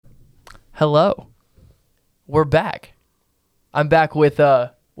Hello. We're back. I'm back with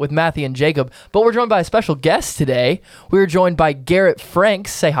Mathey and Jacob, but we're joined by a special guest today. We're joined by Garrett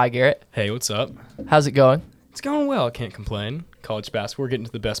Franks. Say hi, Garrett. Hey, what's up? How's it going? It's going well. I can't complain. College basketball, we're getting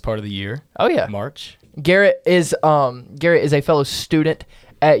to the best part of the year. Oh yeah, March. Garrett is a fellow student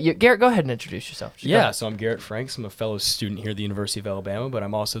at Garrett. Go ahead and introduce yourself. So I'm Garrett Franks. I'm a fellow student here at the University of Alabama, but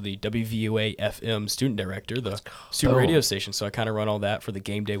I'm also the WVUAFM student director, the student radio station. So I kind of run all that for the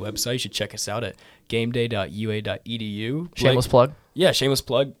Game Day website. You should check us out at gameday.ua.edu. Shameless plug. Yeah, shameless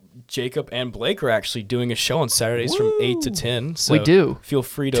plug. Jacob and Blake are actually doing a show on Saturdays from 8 to 10. So we do. Feel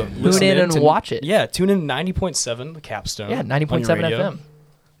free to listen in and watch it. Yeah, tune in 90.7, the Capstone. Yeah, 90.7 FM.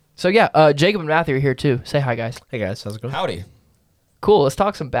 So yeah, Jacob and Mathey are here too. Say hi, guys. Hey guys, how's it going? Howdy. Cool. Let's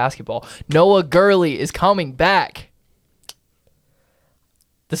talk some basketball. Noah Gurley is coming back.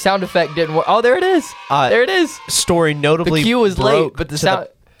 The sound effect didn't work. Oh, there it is. There it is. Story notably The cue was late, but the sound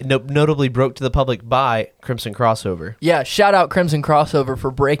notably broke to the public by Crimson Crossover. Yeah, shout out Crimson Crossover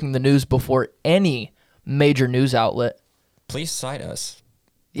for breaking the news before any major news outlet. Please cite us.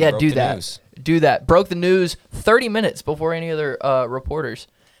 Yeah, Broke do the that. news. Do that. Broke the news 30 minutes before any other reporters.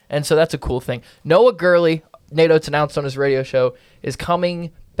 And so that's a cool thing. Noah Gurley, Nate Oates announced on his radio show, is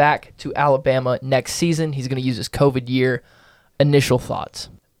coming back to Alabama next season. He's going to use his COVID year. Initial thoughts.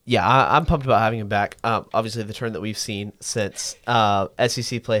 Yeah, I'm pumped about having him back. Obviously, the turn that we've seen since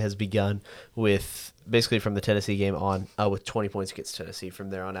SEC play has begun with basically from the Tennessee game on with 20 points against Tennessee. From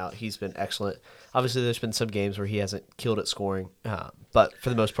there on out, he's been excellent. Obviously, there's been some games where he hasn't killed at scoring, but for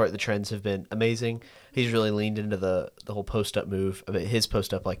the most part, the trends have been amazing. He's really leaned into the whole post-up move. I mean, his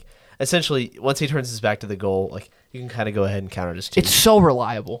post-up, like, essentially, once he turns his back to the goal, like, you can kind of go ahead and counter his team. It's so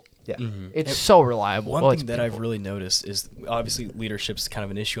reliable. Yeah. Mm-hmm. It's so reliable. One thing that I've really noticed is obviously leadership is kind of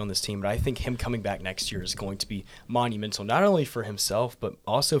an issue on this team, but I think him coming back next year is going to be monumental, not only for himself, but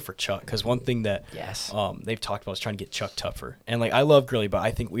also for Chuck. Because one thing that they've talked about is trying to get Chuck tougher. And, like, I love Gurley, but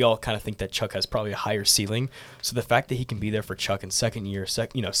I think we all kind of think that Chuck has probably a higher ceiling. So the fact that he can be there for Chuck in second year,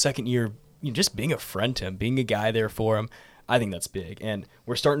 just being a friend to him, being a guy there for him, I think that's big. And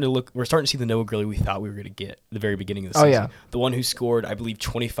we're starting to see the Noah Gurley we thought we were going to get at the very beginning of the season. Yeah. The one who scored, I believe,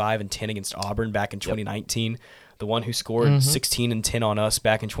 25 and 10 against Auburn back in 2019. The one who scored 16 and 10 on us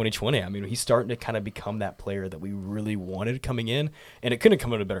back in 2020. I mean, he's starting to kind of become that player that we really wanted coming in. And it couldn't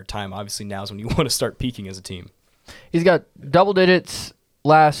come at a better time. Obviously, now's when you want to start peaking as a team. He's got double digits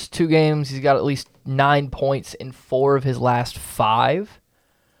last 2 games. He's got at least 9 points in 4 of his last 5.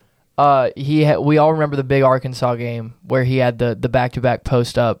 We all remember the big Arkansas game where he had the back-to-back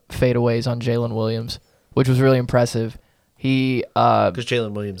post-up fadeaways on Jalen Williams, which was really impressive. Because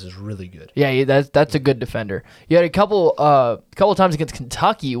Jalen Williams is really good. Yeah, that's a good defender. You had a couple times against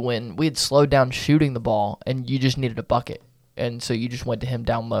Kentucky when we had slowed down shooting the ball and you just needed a bucket, and so you just went to him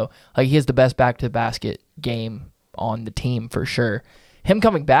down low. Like, he has the best back-to-basket game on the team for sure. Him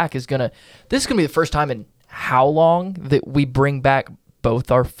coming back this is gonna be the first time in how long that we bring back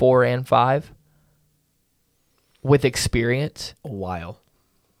both our 4 and 5 with experience. A while.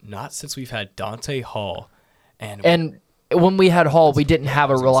 Not since we've had Dante Hall. And when we had Hall, we didn't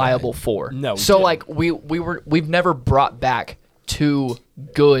have a reliable 4. No. So like we've never brought back 2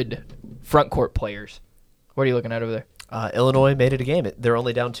 good front court players. What are you looking at over there? Illinois made it a game. They're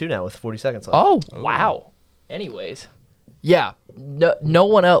only down 2 now with 40 seconds left. Oh, wow. Anyways. Yeah. No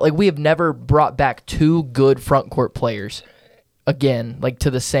one else, like, we have never brought back 2 good front court players again, like to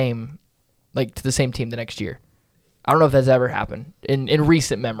the same team the next year. I don't know if that's ever happened in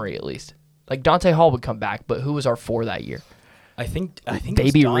recent memory, at least. Like, Dante Hall would come back, but who was our 4 that year? I think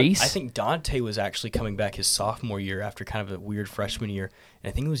Baby Reese. I think Dante was actually coming back his sophomore year after kind of a weird freshman year,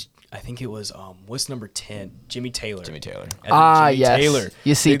 and I think it was what's number 10? Jimmy Taylor. Jimmy Taylor. Yes. Taylor.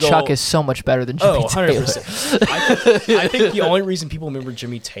 You see, Chuck is so much better than Jimmy Taylor. 100%. I think the only reason people remember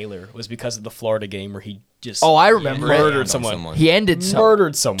Jimmy Taylor was because of the Florida game where he just I remember murdered someone. He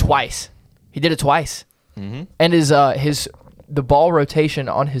murdered someone twice. He did it twice. Mm-hmm. And the ball rotation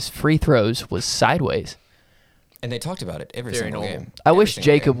on his free throws was sideways. And they talked about it every single game. I wish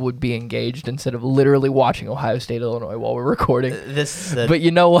Jacob would be engaged instead of literally watching Ohio State, Illinois while we're recording. But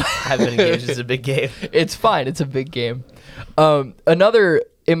you know what? I've been engaged. It's a big game. It's fine. It's a big game. Another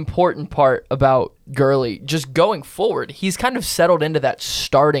important part about Gurley, just going forward, he's kind of settled into that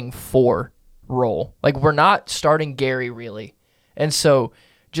starting 4 role. Like, we're not starting Gary, really. And so,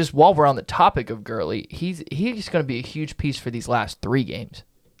 just while we're on the topic of Gurley, he's going to be a huge piece for these last 3 games,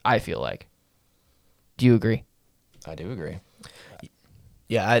 I feel like. Do you agree? I do agree.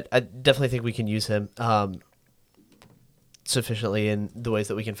 Yeah, I definitely think we can use him sufficiently in the ways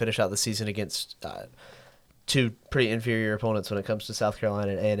that we can finish out the season against two pretty inferior opponents when it comes to South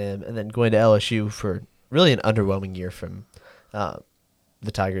Carolina and A&M, and then going to LSU for really an underwhelming year from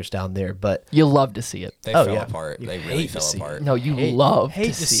the Tigers down there. But you love to see it. They fell apart. They really fell apart. No, you love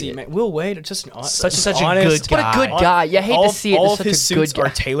hate to see it. Man. Will Wade, just such a honest, good guy. What a good guy. You hate to see it. All It's of his such a good suits guy. are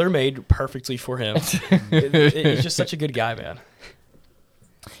tailor-made perfectly for him. He's just such a good guy, man.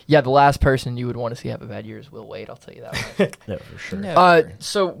 Yeah, the last person you would want to see have a bad year is Will Wade. I'll tell you that much. no, for sure. Never.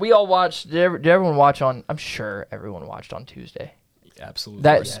 So we all watched. Did everyone watch on? I'm sure everyone watched on Tuesday. Absolutely.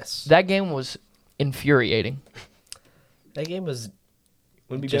 That game was infuriating. That game was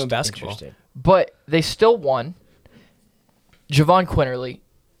Wouldn't be just doing basketball. interesting. But they still won. Javon Quinterly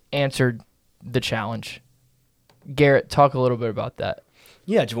answered the challenge. Garrett, talk a little bit about that.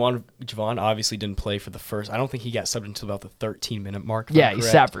 Yeah, Javon obviously didn't play for the first. I don't think he got subbed until about the 13-minute mark. Yeah, he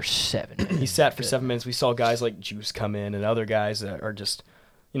sat for 7. He sat for 7 minutes. We saw guys like Juice come in and other guys that are just,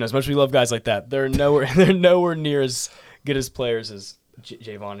 as much as we love guys like that, they're nowhere near as good as players as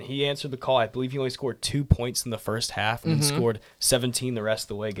Javon. He answered the call. I believe he only scored 2 points in the first half and then scored 17 the rest of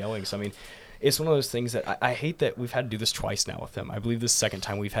the way going. So, I mean, it's one of those things that I hate that we've had to do this twice now with him. I believe this second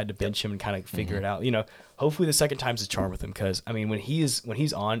time we've had to bench him and kind of figure it out. Hopefully the second time's a charm with him because, I mean, when he's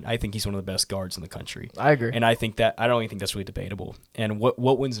on, I think he's one of the best guards in the country. I agree. And I don't even think that's really debatable. And what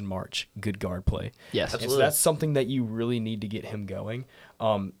wins in March? Good guard play. Yes. And so that's something that you really need to get him going.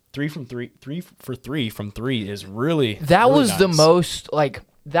 3 for 3 from 3 is really That really was nice. the most,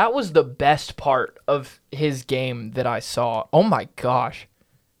 that was the best part of his game that I saw. Oh my gosh.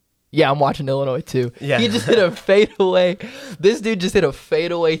 Yeah, I'm watching Illinois too. Yeah. He just hit a fadeaway. This dude just hit a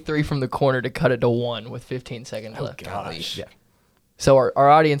fadeaway 3 from the corner to cut it to 1 with 15 seconds left. Gosh. Yeah. So our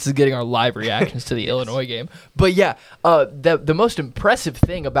audience is getting our live reactions to the Illinois game. But yeah, the most impressive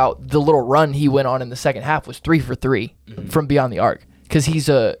thing about the little run he went on in the second half was 3 for 3 from beyond the arc. Because he's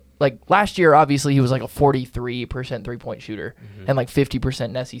last year, obviously, he was like a 43% 3-point shooter and like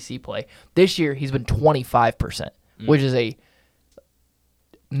 50% in SEC play. This year, he's been 25%, which is a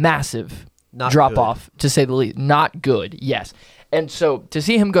massive drop off, to say the least. Not good, yes. And so to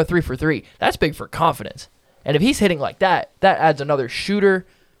see him go 3 for 3, that's big for confidence. And if he's hitting like that, that adds another shooter.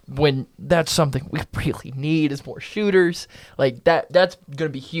 When that's something we really need is more shooters. Like that's going to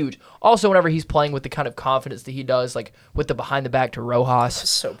be huge. Also, whenever he's playing with the kind of confidence that he does, like with the behind the back to Rojas,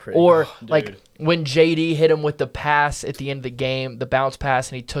 So pretty. or Oh, like when JD hit him with the pass at the end of the game, the bounce pass,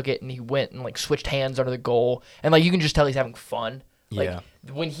 and he took it and he went and like switched hands under the goal, and like you can just tell he's having fun. Like, Yeah.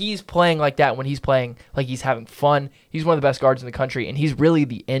 when he's playing like that, when he's playing like he's having fun, he's one of the best guards in the country, and he's really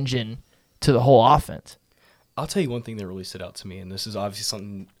the engine to the whole offense. I'll tell you one thing that really stood out to me, and this is obviously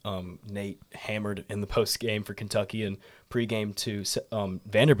something Nate hammered in the post game for Kentucky and pregame to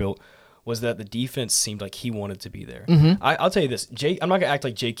Vanderbilt, was that the defense seemed like he wanted to be there. I'll tell you this: I'm not gonna act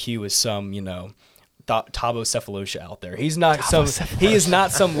like JQ is some Thabo Cephalosha out there. He's not He is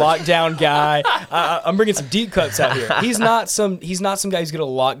not some lockdown guy. I'm bringing some deep cuts out here. He's not some guy who's gonna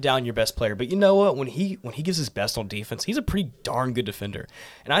lock down your best player. But you know what? When he gives his best on defense, he's a pretty darn good defender.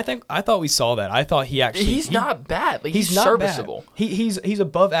 And I thought we saw that. I thought he's not bad. Like, he's not serviceable. Bad. He's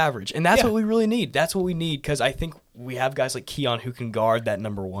above average, and that's what we really need. That's what we need, because I think we have guys like Keon who can guard that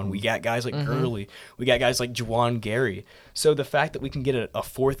number one. We got guys like Gurley. We got guys like Juwan Gary. So the fact that we can get a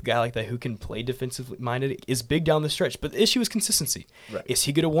fourth guy like that who can play defensively minded is big down the stretch. But the issue is consistency. Right. Is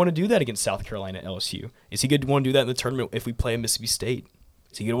he going to want to do that against South Carolina, LSU? Is he going to want to do that in the tournament if we play Mississippi State?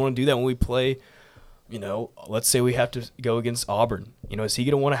 Is he going to want to do that when we play, let's say we have to go against Auburn? Is he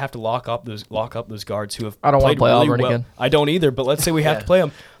going to want to have to lock up those guards who have I don't want to play really Auburn well? again. I don't either, but let's say we have to play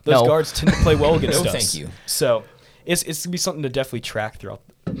them. Those guards tend to play well against No, us. thank you. So it's going to be something to definitely track throughout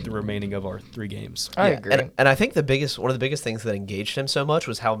the remaining of our 3 games. I agree. And I think one of the biggest things that engaged him so much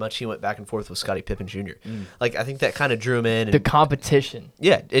was how much he went back and forth with Scottie Pippen Jr. Like, I think that kind of drew him in. The competition.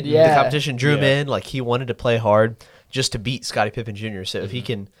 The competition drew him in. Like, he wanted to play hard just to beat Scottie Pippen Jr. So if he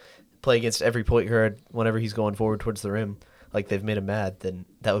can play against every point guard whenever he's going forward towards the rim, like they've made him mad, then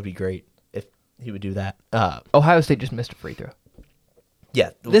that would be great if he would do that. Ohio State just missed a free throw.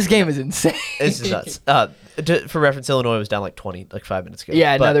 Yeah. This game is insane. It's nuts. For reference, Illinois was down like 20, like 5 minutes ago.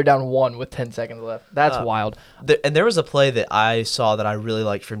 Yeah, But, now they're down 1 with 10 seconds left. That's wild. And there was a play that I saw that I really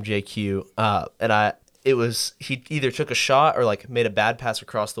liked from JQ, he either took a shot or like made a bad pass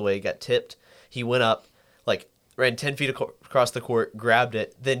across the way, got tipped. He went up, like ran 10 feet across the court, grabbed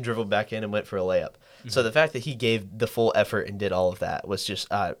it, then dribbled back in and went for a layup. So the fact that he gave the full effort and did all of that was just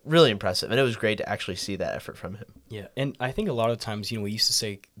really impressive, and it was great to actually see that effort from him. Yeah, and I think a lot of times, we used to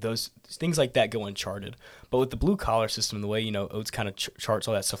say those things like that go uncharted. But with the blue collar system, the way, Oates kind of charts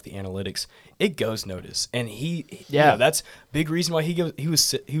all that stuff, the analytics, it goes noticed. And that's big reason why he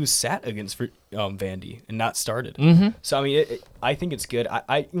was sat against Vandy and not started. Mm-hmm. So, I mean, I think it's good.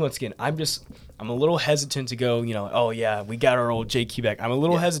 I once again, I'm a little hesitant to go, oh, yeah, we got our old JQ back. I'm a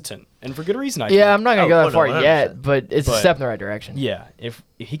little hesitant, and for good reason, I think. I'm not going to go that far 100%. yet, but it's a step in the right direction. Yeah, if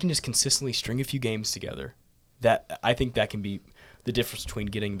he can just consistently string a few games together, I think that can be the difference between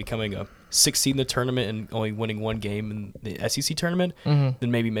becoming a 6th seed in the tournament and only winning one game in the SEC tournament, than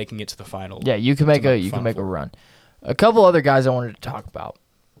maybe making it to the final. Yeah, you can make a run. A couple other guys I wanted to talk about.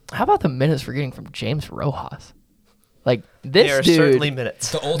 How about the minutes we're getting from James Rojas? Like this they are dude, certainly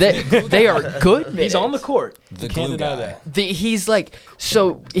minutes. They are good minutes. He's on the court. The Can't glue deny guy. that. He's like,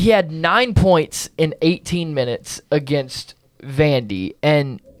 so he had 9 points in 18 minutes against Vandy,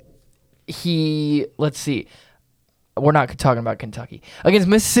 and let's see. We're not talking about Kentucky. Against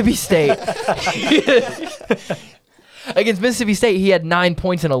Mississippi State. Against Mississippi State, he had 9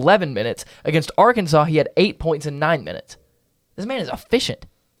 points in 11 minutes. Against Arkansas, he had 8 points in 9 minutes. This man is efficient.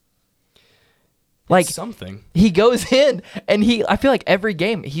 Like something. He goes in and I feel like every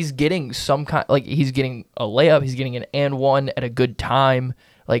game he's getting some kind, like he's getting a layup, he's getting an and one at a good time.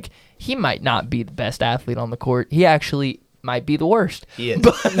 Like he might not be the best athlete on the court. He actually might be the worst. He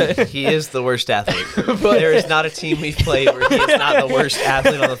is. He is the worst athlete. There is not a team we've played where he is not the worst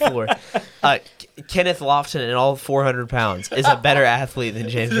athlete on the floor. Kenneth Lofton at all 400 pounds is a better athlete than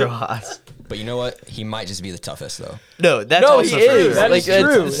James Rojas. But you know what? He might just be the toughest, though. No, that's No, also he true. is. That Like, is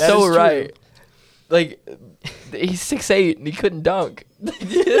true. It's That so is true. right. Like he's 6'8" and he couldn't dunk.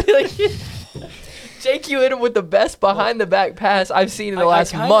 Like, JQ hit him with the best behind the back pass I've seen in the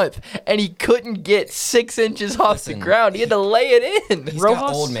last month, and he couldn't get 6 inches off the ground. He had to lay it in. He's Rojas-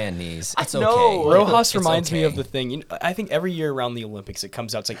 got old man knees. It's know. okay. Rojas It's reminds me okay. of the thing. I think every year around the Olympics, it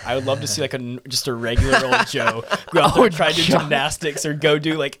comes out. It's like I would love to see like just a regular old Joe go out there and try to do gymnastics or go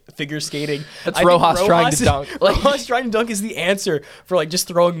do like figure skating. That's I think Rojas trying to dunk. Rojas trying to dunk is the answer for like just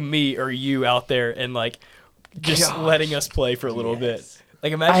throwing me or you out there and like just letting us play for a little bit.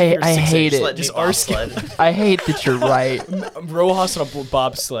 Like imagine I hate it. Just our I hate that you're right. Rojas on a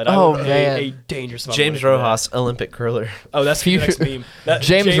bobsled. Oh, man, man. a dangerous. amount of James money for that. Rojas, Olympic curler. Oh, that's the next meme.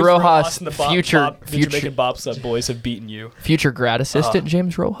 James Rojas, and the future Jamaican bobsled boys have beaten you. Future grad assistant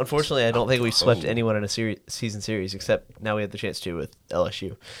James Rojas. Unfortunately, I don't think we've swept anyone in a season series except now we have the chance to with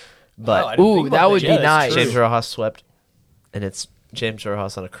LSU. But Wow, I didn't think about that would Yeah, be that's nice. true. James Rojas swept, and it's James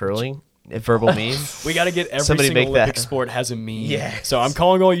Rojas on a curling verbal meme. We got to get every Somebody single make Olympic that. sport has a meme. Yes. So I'm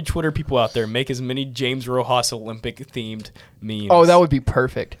calling all you Twitter people out there, make as many James Rojas Olympic themed memes. Oh, that would be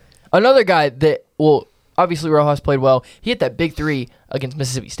perfect. Another guy that, well, obviously Rojas played well. He hit that big three against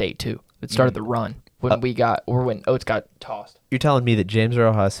Mississippi State too. That started the run when when Oates got tossed. You're telling me that James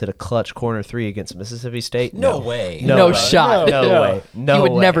Rojas hit a clutch corner three against Mississippi State? No way. No way. shot. No way. No he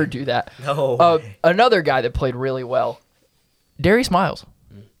would way. never do that. No way. Another guy that played really well, Darius Miles.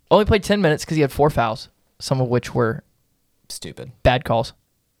 Only played 10 minutes because he had 4 fouls, some of which were Stupid. bad calls.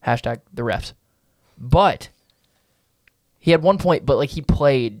 Hashtag the refs. But he had 1 point, but like he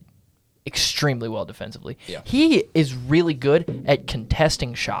played extremely well defensively. Yeah. He is really good at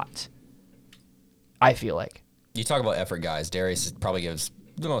contesting shots, I feel like. You talk about effort, guys. Darius probably gives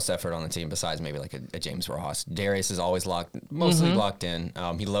the most effort on the team besides maybe like a James Rojas. Darius is always mostly locked in.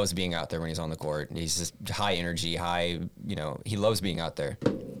 He loves being out there when he's on the court. He's just high energy, he loves being out there.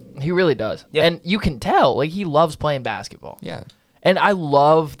 He really does. Yeah. And you can tell, like he loves playing basketball. Yeah. And I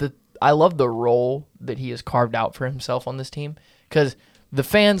love the role that he has carved out for himself on this team because the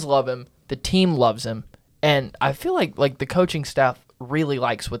fans love him, the team loves him, and I feel like the coaching staff really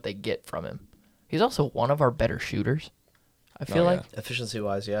likes what they get from him. He's also one of our better shooters. I feel like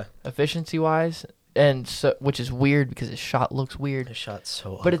Efficiency-wise, yeah. efficiency-wise, and so which is weird because his shot looks weird, His shot's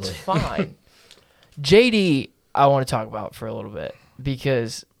so ugly. but it's fine. JD, I want to talk about for a little bit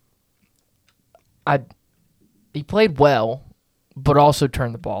because he played well, but also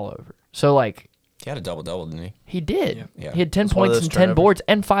turned the ball over. So like He had a double-double, didn't he? he did. Yeah. He had 10 It's one of points those and 10 turnovers. boards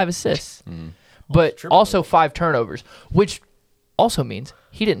and 5 assists, but triple also 5 turnovers, which also means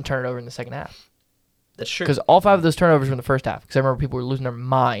he didn't turn it over in the second half. That's true. Because all 5 of those turnovers were in the first half. Because I remember people were losing their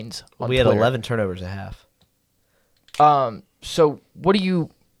minds on We had Twitter. 11 turnovers a half. So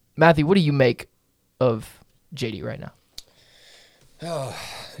Mathey, what do you make of JD right now?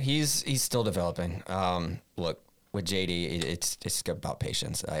 He's still developing. Look, with JD, it's about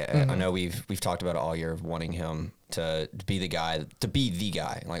patience. I know we've talked about it all year of wanting him to be the guy,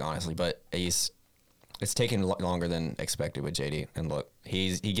 like honestly, but it's taken longer than expected with JD. And look,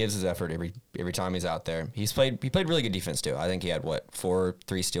 he gives his effort every time he's out there. He played really good defense too. I think he had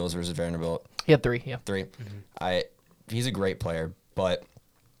 3 steals versus Vanderbilt. He had 3. Yeah, 3. He's a great player, but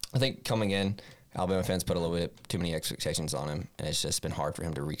I think coming in, Alabama fans put a little bit too many expectations on him, and it's just been hard for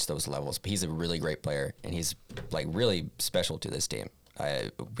him to reach those levels. But he's a really great player, and he's like really special to this team.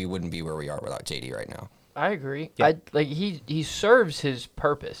 We wouldn't be where we are without JD right now. I agree. Yeah. He serves his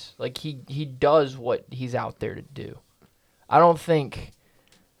purpose. Like he does what he's out there to do. I don't think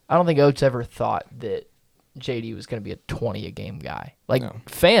Oates ever thought that JD was going to be a 20 a game guy. Like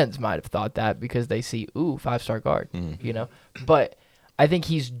fans might have thought that because they see 5-star guard, But I think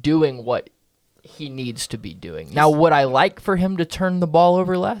he's doing what he needs to be doing. Now, would I like for him to turn the ball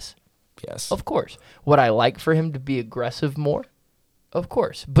over less? Yes. Of course. Would I like for him to be aggressive more? Of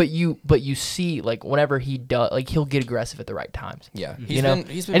course. But you see, like, whenever he does, like, he'll get aggressive at the right times. Yeah. He's been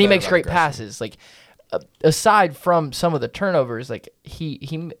and he makes great passes. Like, aside from some of the turnovers, like,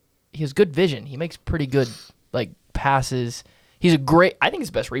 he has good vision. He makes pretty good, like, passes. I think he's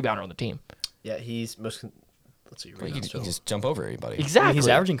the best rebounder on the team. Yeah, he's most. Let's see. He can just jump over everybody. Exactly. I mean, he's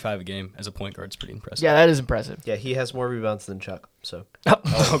averaging 5 a game as a point guard. It's pretty impressive. Yeah, that is impressive. Yeah, he has more rebounds than Chuck. So.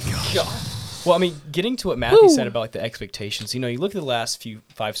 Oh God. Well, I mean, getting to what Mathey said about like the expectations. You look at the last few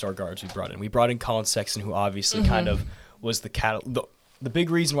 5-star guards we brought in. We brought in Colin Sexton, who obviously kind of was the big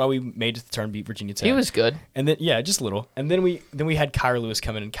reason why we made it to the turn, beat Virginia Tech. He was good. And then just a little. And then we had Kyra Lewis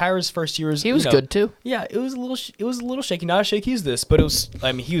come in. And Kyra's first year was good too. Yeah, it was a little shaky. Not as shaky as this, but it was.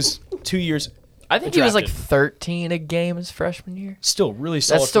 I mean, he was 2 years. I think he was like 13 a game his freshman year. Still really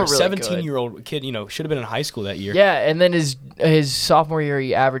solid. That's still for a really 17-year-old kid. Should have been in high school that year. Yeah, and then his sophomore year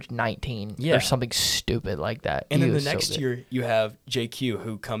he averaged 19 or something stupid like that. And then the next year you have JQ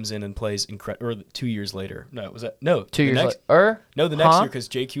who comes in and plays or 2 years later. No, was that 2 years later? No, the next year because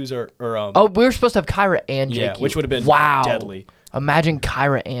JQ's are. We were supposed to have Kyra and JQ. Yeah, which would have been deadly. Imagine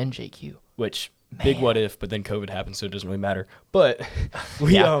Kyra and JQ. Which. Big what if, but then COVID happened, so it doesn't really matter. But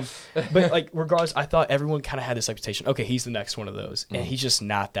but like regardless, I thought everyone kind of had this expectation. Okay, he's the next one of those, and he's just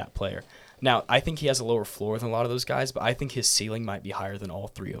not that player. Now, I think he has a lower floor than a lot of those guys, but I think his ceiling might be higher than all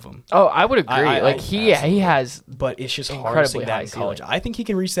 3 of them. Oh, I would agree. He has, but it's just hard to see that in college. Ceiling. I think he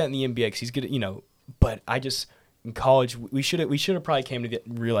can reach that in the NBA because he's good. But I just in college we should have probably came to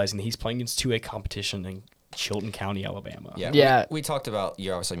realizing that he's playing against 2A competition and. Chilton County, Alabama. Yeah. We talked about,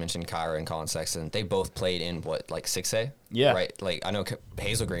 you obviously mentioned Kyra and Colin Sexton. They both played in 6A? Yeah. Right? Like, I know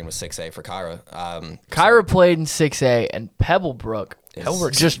Hazel Green was 6A for Kyra. Kyra played in 6A, and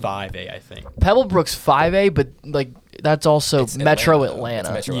Pebblebrook's just 5A, I think. Pebblebrook's 5A, but, like, that's also Metro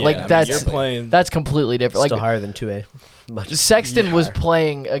Atlanta. Metro Atlanta. Like, that's completely different. Still like, higher than 2A. Sexton was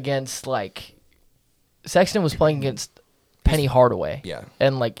playing against, Penny Hardaway. Yeah.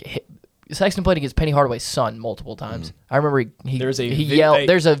 And, Sexton played against Penny Hardaway's son multiple times. I remember he yelled.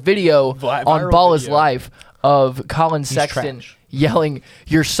 There's a video on Ball is Life of Colin Sexton yelling,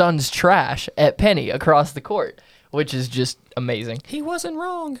 "Your son's trash" at Penny across the court, which is just amazing. He wasn't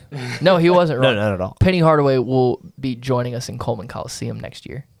wrong. No, he wasn't wrong. No, not at all. Penny Hardaway will be joining us in Coleman Coliseum next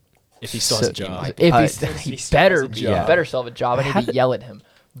year. If he still has a job. He better still have a job. I need to yell at him.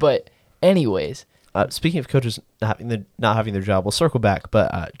 But anyways. Speaking of coaches not having their job, we'll circle back.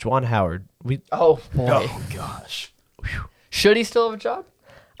 But Juwan Howard, oh boy, oh gosh, should he still have a job?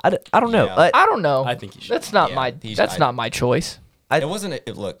 I don't know. Yeah. I don't know. I think he should. That's not not my choice. It wasn't.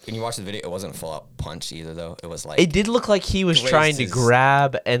 Look, when you watch the video, it wasn't a full-out punch either, though. It was like it did look like he was trying to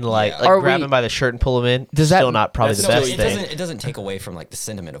grab and grab him by the shirt and pull him in. Does that still not probably the best thing? It doesn't take away from the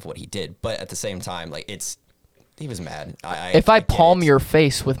sentiment of what he did, but at the same time, he was mad. If I palm your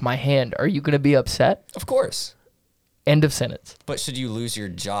face with my hand, are you going to be upset? Of course. End of sentence. But should you lose your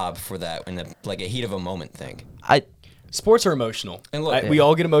job for that in a heat of a moment thing? Sports are emotional. And look, we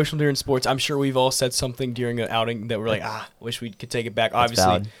all get emotional during sports. I'm sure we've all said something during an outing that we're like, wish we could take it back.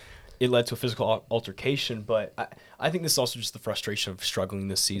 Obviously, it led to a physical altercation, but I think this is also just the frustration of struggling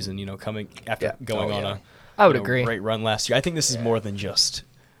this season, coming after going on I would agree. great run last year. I think this is more than just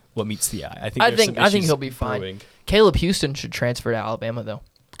what meets the eye. I think he'll be fine. Caleb Houston should transfer to Alabama though.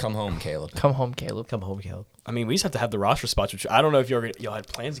 Come home, Caleb. Come home, Caleb. I mean, we just have to have the roster spots, which I don't know if y'all had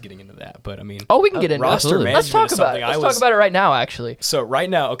plans of getting into that, but I mean, we can get into roster management. Let's talk about it. Let's talk about it right now, actually. So right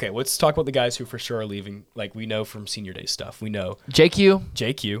now, okay, let's talk about the guys who for sure are leaving. Like we know from senior day stuff, we know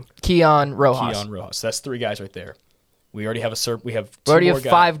JQ, Keon Rojas. That's 3 guys right there. We already have we have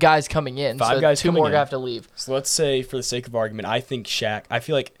 5 guys coming in. 5 guys 2 more have to leave. So let's say, for the sake of argument, I think Shaq. I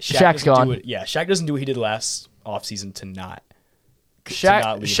feel like Shaq's gone. Shaq doesn't do what he did last offseason to not.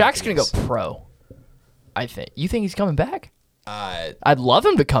 Shaq's gonna go pro. I think. You think he's coming back? I'd love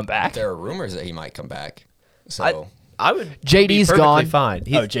him to come back. There are rumors that he might come back. So I would. JD's be perfectly gone. Fine.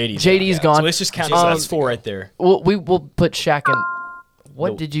 JD's gone. So let's just count. So that's 4 right there. We'll put Shaq in.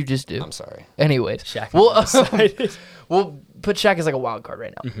 What did you just do? I'm sorry. Anyways, Shaq we'll put Shaq as like a wild card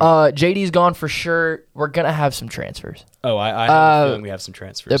right now. Mm-hmm. JD's gone for sure. We're gonna have some transfers. Oh, I have a feeling we have some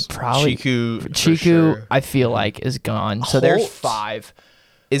transfers. They're probably Chiku, Chiku, I feel like, is gone. So there's Holt 5.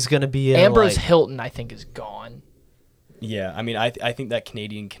 is going to be Ambrose Hilton, I think, is gone. Yeah, I mean, I think that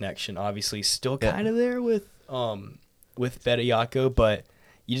Canadian connection obviously is still kind of there with Bediako, but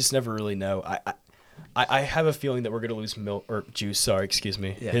you just never really know. I have a feeling that we're gonna lose Milk or Juice. Sorry, excuse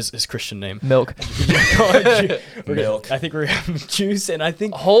me. Yeah. His Christian name. Milk. Milk. I think we're gonna have Juice, and I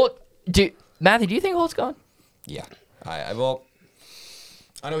think Holt. Mathey, do you think Holt's gone? Yeah. Well,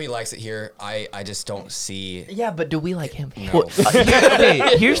 I know he likes it here. I just don't see. Yeah, but do we like him? No.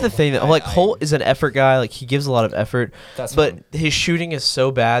 Okay, here's the thing. That, like, Holt is an effort guy. Like, he gives a lot of effort. That's but fine. his shooting is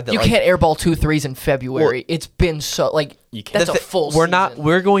so bad that You can't airball 2 threes in February. It's been so like You can't. that's a full. We're season. not.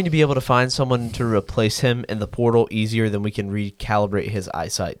 We're going to be able to find someone to replace him in the portal easier than we can recalibrate his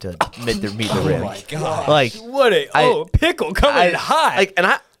eyesight to meet the rim. Oh my god. Like, what a pickle coming in hot. Like, and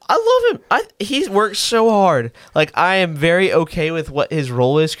I love him. He works so hard. Like, I am very okay with what his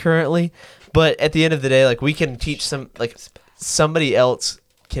role is currently, but at the end of the day, like, we can teach somebody else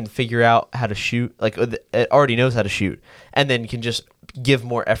can figure out how to shoot. Like, it already knows how to shoot, and then can just give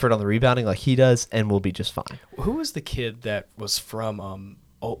more effort on the rebounding like he does, and we'll be just fine. Who was the kid that was from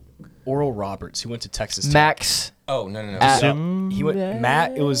Oral Roberts who went to Texas Tech? Max Oh no. He went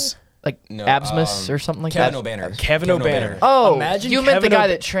Matt. It was like No, Absmus or something like Kevin that. O'Banner. Kevin O'Banner. Oh, Imagine you meant the Kevin guy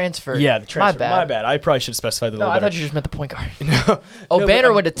that transferred. Yeah, the transfer. My bad. I probably should have specified that a No, little I better. thought you just meant the point guard. No, O'Banner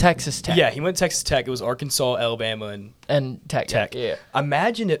but, went to Texas Tech. Yeah, he went to Texas Tech. It was Arkansas, Alabama, and Tech. Yeah.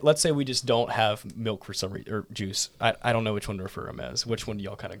 Imagine it. Let's say we just don't have Milk for some reason, or Juice. I don't know which one to refer him as. Which one do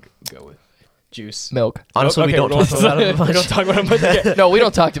y'all kind of go with? Juice. Milk. Honestly, we don't talk about him much. We don't talk about him much. Yeah. No, we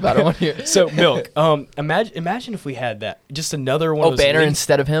don't talk about it on here. So Milk. Imagine if we had that. Just another one. O'Banner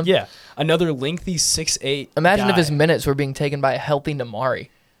instead of him. Yeah, another lengthy 6'8". Imagine if guy. his minutes were being taken by a healthy Namari.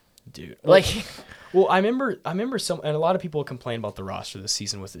 Dude. Like, Well, I remember some, and a lot of people complain about the roster this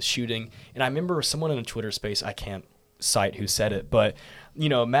season with the shooting, and I remember someone in a Twitter space, I can't cite who said it, but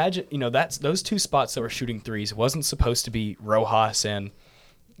imagine, that's those 2 spots that were shooting threes. It wasn't supposed to be Rojas and,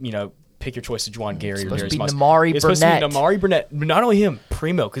 pick your choice of Juwan Gary or supposed to Darius be Moss. Namari It's supposed to be Burnett. Namari Burnett, but not only him,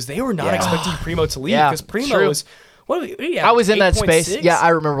 Primo, because they were not expecting Primo to leave, Yeah, because Primo true. was I was in that space. 8.6? Yeah, I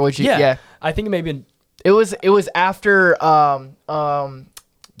remember what you. Yeah. I think it may have been. It was after The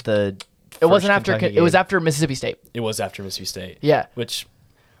it wasn't first after Kentucky it was game. after Mississippi State. It was after Mississippi State. Yeah. Which,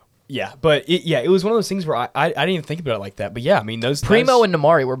 yeah, but it was one of those things where I didn't even think about it like that. But yeah, I mean Primo and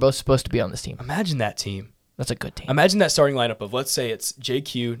Namari were both supposed to be on this team. imagine that team. That's a good team. Imagine that starting lineup of, let's say it's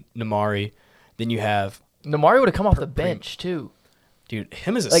JQ, Namari, then you have, Namari would have come off the bench too. dude,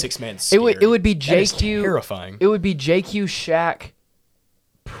 him as a Like, 6-man. It would be That is JQ. terrifying. It would be JQ, Shaq,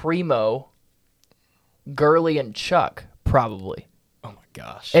 Primo, Gurley, and Chuck probably. Oh my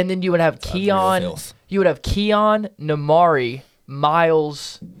gosh. And then you would have That's real Keon. filth. You would have Keon, Namari,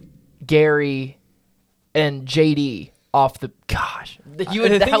 Miles, Gary, and JD off the. Gosh, you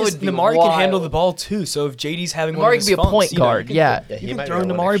would. And the That thing is, would be Namari wild. can handle the ball too. So if JD's having one Namari of his could be a funks, point guard. you Yeah. he can might throw be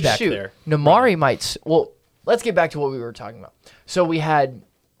able to Namari back Shoot, there. Namari might. Well, let's get back to what we were talking about. So we had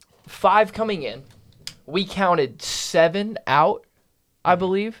 5 coming in. We counted 7 out, I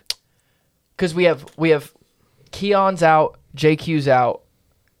believe, because we have Keon's out, JQ's out,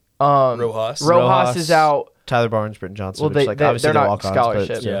 Rojas is out. Tyler Barnes, Britton Johnson. Well, which, obviously they're not walk-ons,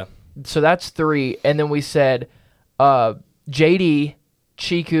 scholarships. but Yeah. So that's 3, and then we said JD,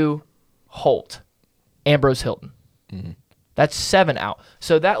 Chiku, Holt, Ambrose Hilton. Mm-hmm. That's 7 out.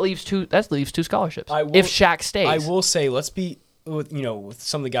 So that leaves 2. That leaves 2 scholarships. If Shaq stays, I will say, let's be with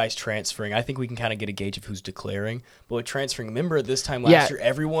some of the guys transferring. I think we can kind of get a gauge of who's declaring. But with transferring, remember at this time last year,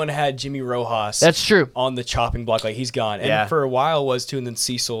 everyone had Jimmy Rojas. That's true. On the chopping block, like he's gone, and Yeah. for a while was too. And then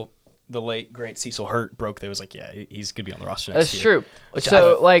Cecil, the late great Cecil Hurt, broke. There was like, yeah, he's gonna be on the roster next That's year. true.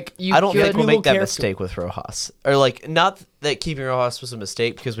 So you I don't could, think we'll Little make that character. mistake with Rojas. Or, like, not that keeping Rojas was a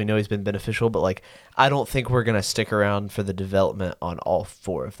mistake because we know he's been beneficial, but, like, I don't think we're going to stick around for the development on all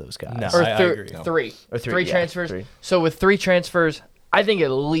 4 of those guys. No. or I agree. 3. Or three, yeah, transfers. 3. So with 3 transfers, I think at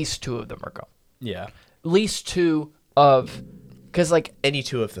least 2 of them are gone. Yeah, At least 2 of, because like Any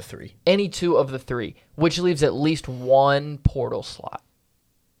 2 of the 3. any 2 of the 3, which leaves at least 1 portal slot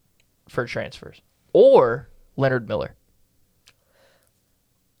for transfers, or Leonard Miller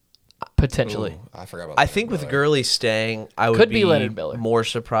potentially. Ooh, I forgot about I that. think with Gurley staying, I would Could be be Leonard Miller. more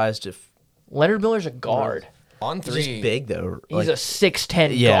surprised if Leonard Miller's a guard. On He's three, just big though. He's a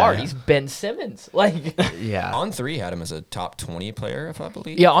 6'10" Yeah. guard. He's Ben Simmons. Like, yeah. On three had him as a top 20 player, if I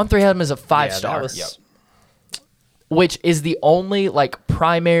believe. yeah, on three had him as a Yeah, 5-star, that was- Yep. which is the only like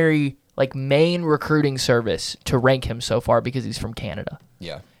primary like main recruiting service to rank him so far because he's from Canada.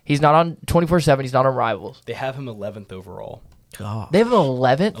 Yeah. He's not on 24/7. He's not on Rivals. They have him 11th overall. God. They have him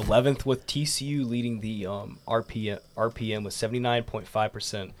 11th. 11th with TCU leading the RPM with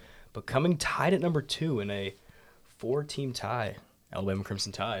 79.5%, but coming tied at number 2 in a 4-team tie. Alabama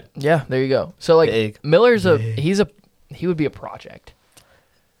Crimson Tide. Yeah, there you go. So like Big. Miller's he would be a project.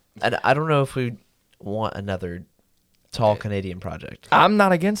 And I don't know if we want another tall Canadian project. I'm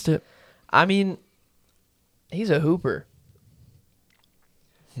not against it. I mean, He's a hooper.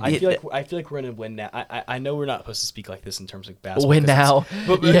 I feel like we're gonna win now. I know we're not supposed to speak like this in terms of basketball. Win because now.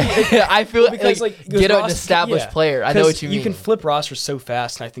 But Yeah, I feel because like because get an Ross- established yeah, player. I know 'cause what you mean. You can flip rosters so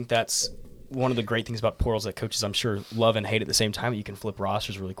fast, and I think that's one of the great things about portals that coaches, I'm sure, love and hate at the same time. You can flip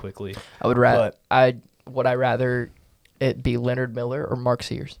rosters really quickly. I would rather. But- Would I rather it be Leonard Miller or Mark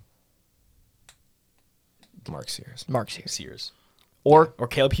Sears? Mark Sears. Mark Sears Sears or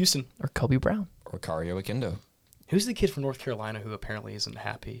Caleb Houston. Kobe Brown. Or Kario Akindo. Who's the kid from North Carolina who apparently isn't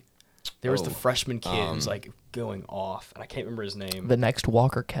happy? There was the freshman kid who's like going off, and I can't remember his name. The next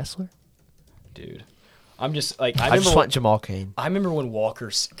Walker Kessler. Dude, I'm just like I just want Jamal Cain. I remember when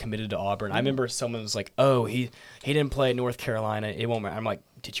Walker's committed to Auburn. I remember someone was like, "Oh, he didn't play at North Carolina. It won't matter." I'm like,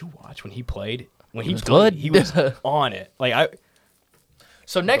 "Did you watch when he played? When he was played, good. He was on it." Like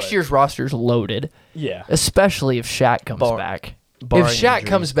So next But- year's roster's loaded, yeah. especially if Shaq comes back. If barring Shaq injuries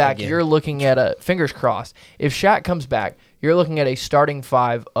comes back, again. you're looking at a fingers crossed. If Shaq comes back, you're looking at a starting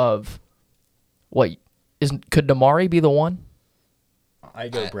five of what could Damari be the one? I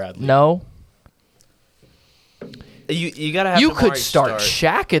go Bradley. No. You gotta have. You Damari could start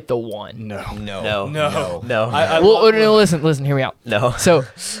Shaq at the one. No. No. No. No. Well, no, listen, hear me out. No. So,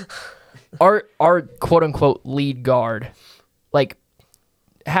 our quote unquote lead guard, like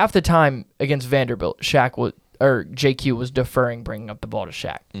half the time against Vanderbilt, JQ was deferring bringing up the ball to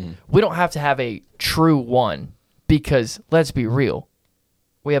Shaq. We don't have to have a true one because let's be real,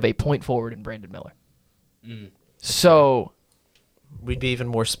 we have a point forward in Brandon Miller. So We'd be even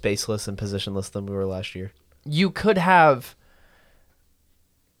more spaceless and positionless than we were last year. you could have.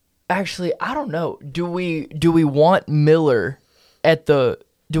 Actually, I don't know. Do we want Miller at the?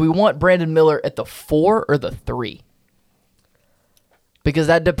 Do we want Brandon Miller at the 4 or the 3? Because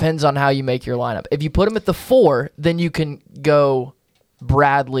that depends on how you make your lineup. If you put him at the 4, then you can go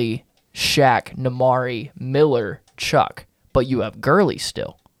Bradley, Shaq, Namari, Miller, Chuck. But you have Gurley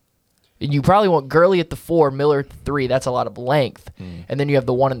still. And you probably want Gurley at the 4, Miller at the 3. That's a lot of length. And then you have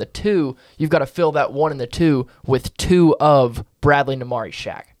the 1 and the 2. You've got to fill that 1 and the 2 with 2 of Bradley, Namari,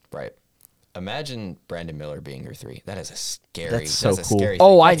 Shaq. Right. Imagine Brandon Miller being your 3. That is a scary. That's so a cool. scary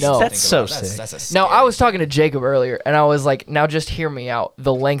Oh, thing I to know. think That's so about. sick. That's a Now, scary I was talking to Jacob earlier, and I was like, now just hear me out.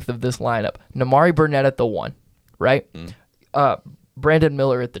 The length of this lineup. Namari Burnett at the 1, right? Brandon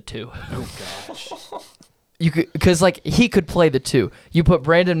Miller at the 2. Oh gosh. You could, because like he could play the 2. You put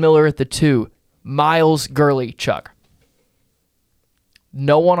Brandon Miller at the 2, Miles, Gurley, Chuck.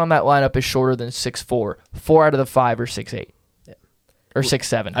 No one on that lineup is shorter than 6'4". 4 out of the 5 are 6'8". Or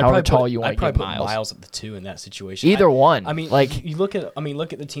 6'7", however tall you want to get put Miles. at the 2 in that situation. Either one. I mean, like you look at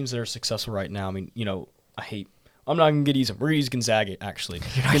the teams that are successful right now. I mean, I'm not going to use them. We're going to use Gonzaga, actually.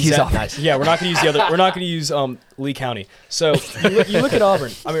 use Auburn. Yeah, we're not going to use the other. We're not going to use Lee County. So you look at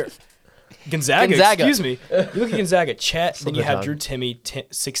Auburn. I mean, Gonzaga. Excuse me. You look at Gonzaga. Chet. Then you have Drew Timme,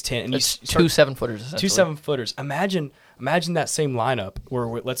 6'10", and it's you two 7-footers. two 7-footers. Imagine that same lineup where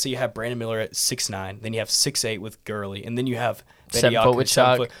let's say you have Brandon Miller at 6'9", then you have 6'8" with Gurley, and then you have 7 Bediako foot with at 7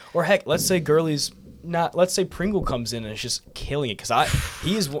 Chuck. foot. Or heck, let's say Gurley's not. Let's say Pringle comes in and is just killing it because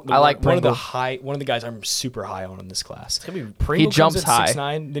he is one of the guys I'm super high on in this class. Pringle He jumps comes in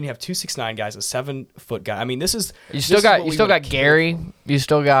high. 6'9", then you have 2 6'9" guys, a 7-foot guy. I mean, this is You still got Gary. You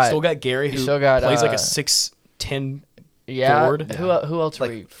still got Gary who still got, plays like a 6'10". yeah. forward. Who else are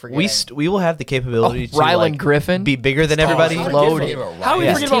we forgetting? We will have the capability to Rylan Griffin. be bigger than everybody. he's How loaded. do you forget about How are we Rylan?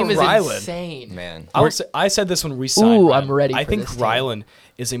 His forgetting team about is Rylan? insane. Man. I said this when we signed. Ooh, Rylan. I'm ready I for think this team. Rylan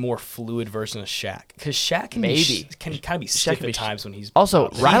is a more fluid version of Shaq because Shaq can Maybe. can kind of be stiff can be at times when he's Also,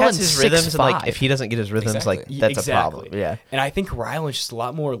 He Rylan's has his rhythms, and 6'5". like if he doesn't get his rhythms, like that's a problem. Yeah. And I think Rylan's just a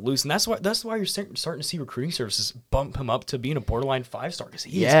lot more loose, and that's why you're starting to see recruiting services bump him up to being a borderline 5-star because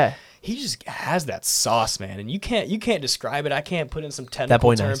he just has that sauce, man, and you can't describe it. I can't put in some technical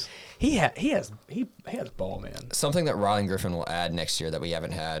boy term. nice. He has ball, man. Something that Rylan Griffin will add next year that we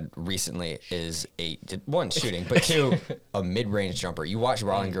haven't had recently is 1, shooting, but 2, a mid-range jumper. You watch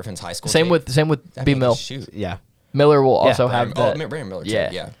watch Ron Griffin's high school. Same with B. Mill. Shoot. Yeah. Miller will also have that. Brandon Miller. Too.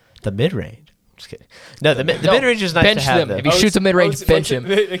 Yeah. Yeah. The mid range. Just kidding. No, the mid-range is nice bench to have, them. though. If he shoots a mid-range, bench him.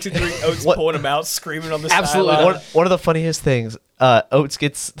 Oates pulling him out, screaming on the Absolutely. sideline. One of the funniest things, Oates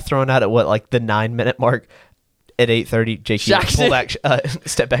gets thrown out at the 9-minute mark at 8:30. JQ pull back,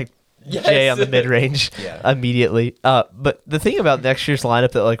 step back. Yes. Jay on the mid-range immediately. But the thing about next year's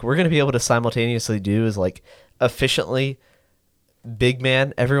lineup that we're going to be able to simultaneously do is efficiently big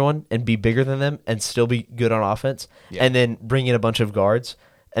man everyone and be bigger than them and still be good on offense, and then bring in a bunch of guards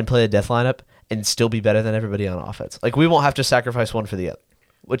and play a death lineup and still be better than everybody on offense. We won't have to sacrifice one for the other,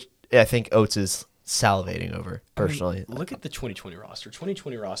 which I think Oates is salivating over personally. I mean, look at the 2020 roster.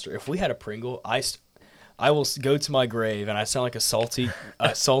 2020 roster. If we had a Pringle, I will go to my grave, and I sound like a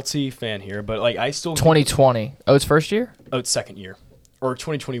salty fan here, but I still 2020. Oates first year? Oates second year. Or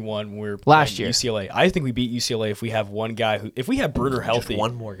 2021, we're last year. UCLA. I think we beat UCLA if we have one guy if we have Bruner healthy. Just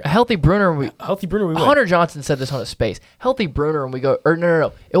one more guy. A healthy Bruner. We win. Hunter Johnson said this on his space. Healthy Bruner, and we go. Or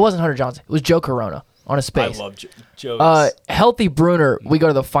no. It wasn't Hunter Johnson. It was Joe Corona on his space. I love Joe. Healthy Bruner, we go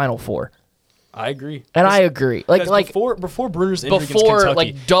to the Final Four. I agree. And I agree. Before Bruner's injury against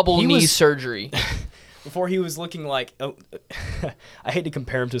Kentucky, double knee surgery. Before he was looking like, I hate to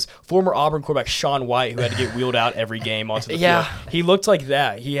compare him to his former Auburn quarterback Sean White, who had to get wheeled out every game onto the field. He looked like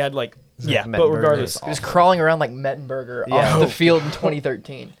that. He had but regardless, he was crawling around like Mettenberger off the field in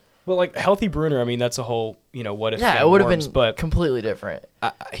 2013. But healthy Bruner, I mean, that's a whole what if. Yeah, it would have been completely different.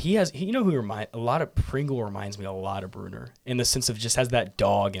 Pringle reminds me a lot of Bruner in the sense of just has that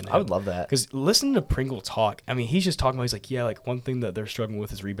dog in him. I would love that because listening to Pringle talk, I mean, he's just talking about one thing that they're struggling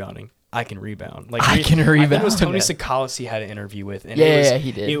with is rebounding. I can rebound. I can rebound. I think it was Tony Sakalas he had an interview with. And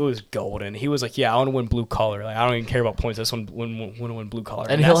he did. It was golden. He was like, I want to win blue collar. I don't even care about points. I just want to win blue collar.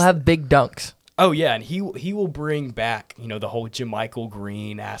 And he'll have big dunks. Oh, yeah, and he will bring back, the whole Jamichael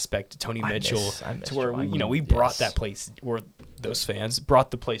Green aspect to Tony Mitchell to where we brought that place, where those fans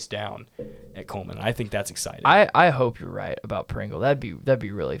brought the place down at Coleman. I think that's exciting. I hope you're right about Pringle. That'd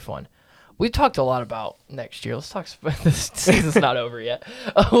be really fun. We talked a lot about next year. Let's talk. This season's not over yet.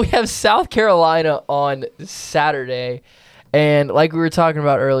 We have South Carolina on Saturday, and like we were talking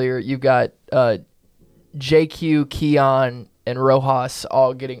about earlier, you've got JQ, Keon, and Rojas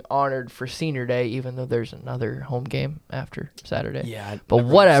all getting honored for Senior Day, even though there's another home game after Saturday. Yeah, but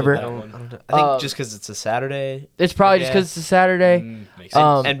whatever. I think just because it's a Saturday. It's probably just because it's a Saturday. Makes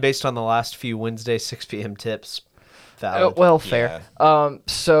sense. And based on the last few Wednesday 6 p.m. tips, valid. Fair.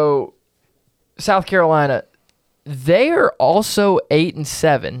 So South Carolina, they are also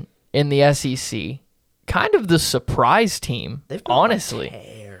 8-7 in the SEC. Kind of the surprise team,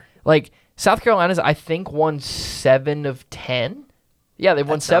 honestly. South Carolina's, I think, won 7 of 10. Yeah, they've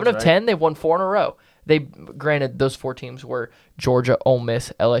won 7 of 10. They've won 4 in a row. Granted, those 4 teams were Georgia, Ole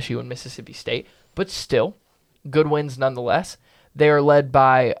Miss, LSU, and Mississippi State, but still, good wins nonetheless. They are led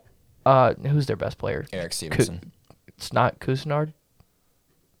by, who's their best player? Eric Stevenson. It's not Cousinard.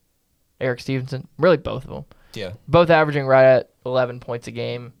 Eric Stevenson. Really, both of them. Yeah. Both averaging right at 11 points a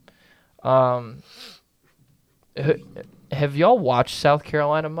game. Have y'all watched South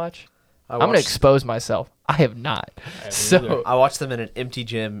Carolina much? I'm going to expose myself. I have not. I watched them in an empty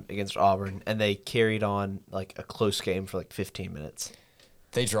gym against Auburn, and they carried on a close game for 15 minutes.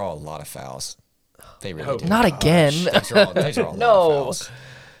 They draw a lot of fouls. They really do. Not again. They draw a lot of fouls.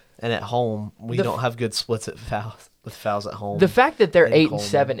 And at home, we don't have good splits at fouls at home. The fact that they're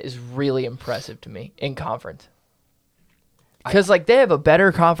 8-7 is really impressive to me in conference. Because they have a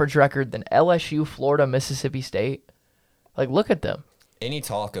better conference record than LSU, Florida, Mississippi State. Look at them. Any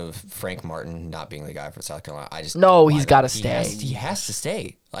talk of Frank Martin not being the guy for South Carolina, he's got to stay. He has to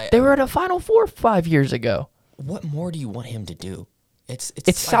stay. They were at a Final Four 5 years ago. What more do you want him to do? It's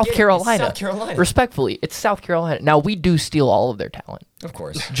South Carolina. It's South Carolina. Respectfully, it's South Carolina. Now, we do steal all of their talent. Of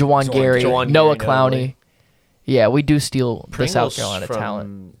course. Jawan Gary, Noah Clowney. Yeah, we do steal the South Carolina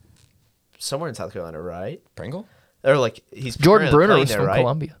talent. Somewhere in South Carolina, right? Pringle? Or he's Jordan Bruner was there, from right?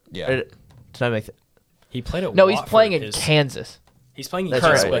 Columbia. Yeah. Did I make that? He played at No, Wofford. he's playing in Kansas. He's playing in That's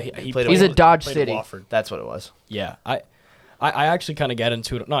Kansas, right. but He's at Dodge played City. At Wofford. That's what it was. Yeah, I actually kind of got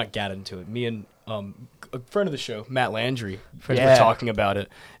into it. Not got into it. Me and a friend of the show, Matt Landry, were talking about it,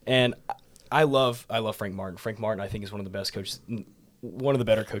 and I love Frank Martin. Frank Martin, I think, is one of the best coaches, one of the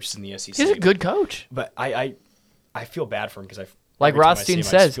better coaches in the SEC. He's a good coach. But I feel bad for him because like Rothstein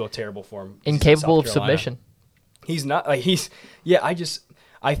says, I just feel terrible for him. Incapable of submission. He's not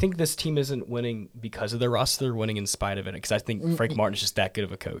I think this team isn't winning because of their roster. They're winning in spite of it because I think Frank Martin is just that good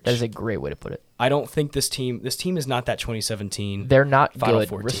of a coach. That is a great way to put it. I don't think this team is not that 2017. They're not Final good,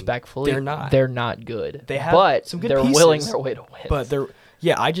 Four team. respectfully. They're not. They're not good. They have but some good they're pieces, willing their way to win. But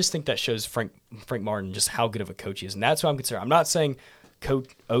Yeah, I just think that shows Frank Martin just how good of a coach he is, and that's why I'm concerned. I'm not saying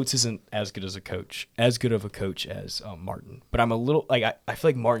Coach Oates isn't as good of a coach as Martin, but I'm a little like I feel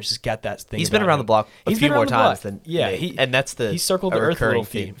like Martin's just got that thing. He's been around the block a few more times than and that's the he circled the earth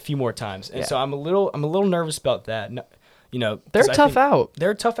a few more times, and so I'm a little nervous about that. You know, they're tough out.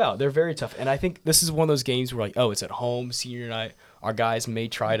 They're tough out. They're very tough, and I think this is one of those games where like, oh, it's at home, senior night. Our guys may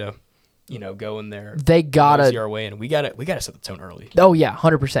try to, go in there. They gotta our way, and we gotta set the tone early. Oh yeah,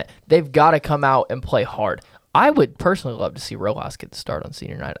 100%. They've got to come out and play hard. I would personally love to see Rojas get the start on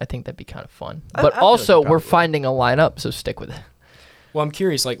senior night. I think that'd be kind of fun. But also, we're finding a lineup, so stick with it. Well, I'm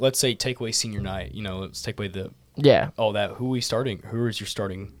curious. Like, let's say take away senior night. Let's take away all that. Who are we starting? Who is your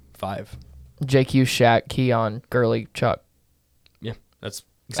starting 5? JQ, Shaq, Keon, Gurley, Chuck. Yeah, that's.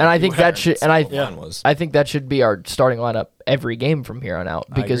 Exactly, and I think that should, and was. I think that should be our starting lineup every game from here on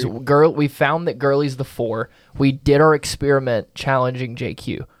out because we found that Gurley's the 4. We did our experiment challenging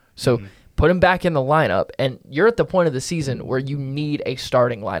JQ, so put him back in the lineup. And you're at the point of the season where you need a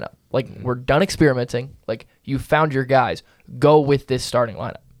starting lineup. Like we're done experimenting. Like you found your guys. Go with this starting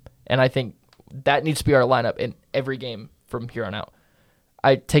lineup, and I think that needs to be our lineup in every game from here on out.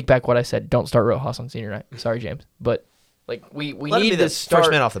 I take back what I said. Don't start Rojas on senior night. Sorry, James, but. Like we need to start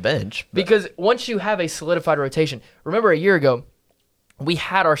first man off the bench because once you have a solidified rotation, remember a year ago, we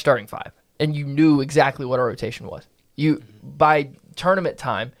had our starting 5 and you knew exactly what our rotation was. You by tournament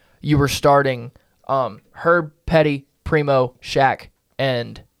time, you were starting Herb, Petty, Primo, Shaq,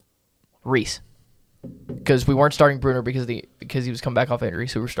 and Reese because we weren't starting Bruner because he was coming back off injury,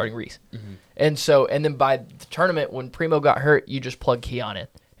 so we were starting Reese. And then by the tournament when Primo got hurt, you just plugged Keon in,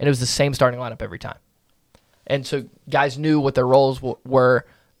 and it was the same starting lineup every time. And so guys knew what their roles were.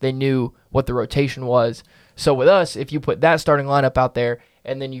 They knew what the rotation was. So with us, if you put that starting lineup out there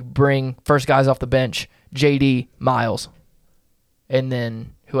and then you bring first guys off the bench, JD, Miles, and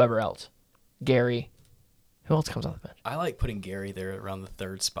then whoever else, Gary. Who else comes off the bench? I like putting Gary there around the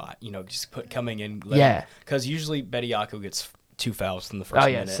 3rd spot. Just coming in. Because usually Bediako gets 2 fouls in the first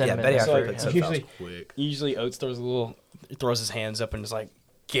minute. Bediako usually Oates throws his hands up and is like,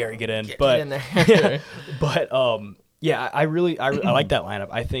 Gary, get in. Get in there. I like that lineup.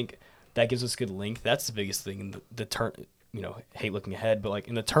 I think that gives us good length. That's the biggest thing in the turn. Hate looking ahead, but like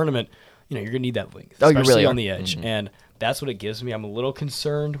in the tournament, you're gonna need that length, especially on the edge, and that's what it gives me. I'm a little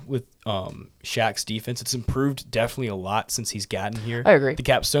concerned with Shaq's defense. It's improved definitely a lot since he's gotten here. I agree. The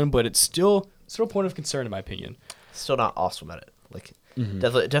capstone, but it's still a point of concern in my opinion. Still not awesome at it. Like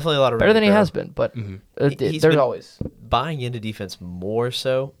definitely a lot of better than he has been, but he's there's always buying into defense more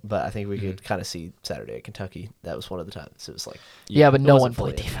so. But I think we could kind of see Saturday at Kentucky. That was one of the times it was like but no one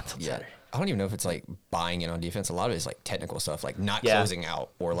played defense on Saturday. I don't even know if it's like buying in on defense. A lot of it is like technical stuff, like not closing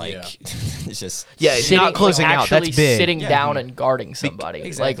out or like it's just not closing out. That's big. Sitting down and guarding somebody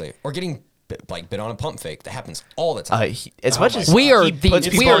exactly, or getting bit on a pump fake. That happens all the time. As much as we are puts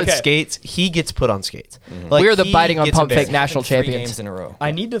people on skates, he gets put on skates. We are the biting on pump fake national champions. 3 games in a row.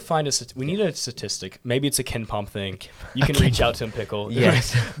 I need to find we need a statistic. Maybe it's a Ken Pom thing. You can reach out to him, Pickle.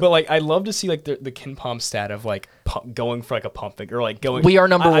 Yes. But like, I love to see like the Ken Pom stat of like going for like a pump fake or like going. We are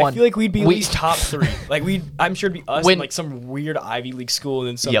number 1. I feel like we'd be at least top 3. Like I'm sure it'd be us in like some weird Ivy League school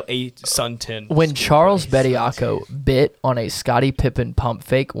and then some Sun 10. When Charles Bediako bit on a Scottie Pippen pump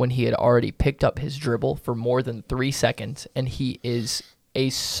fake when he had already picked up his dribble for more than 3 seconds, and he is a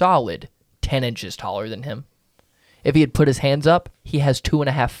solid 10 inches taller than him. If he had put his hands up, he has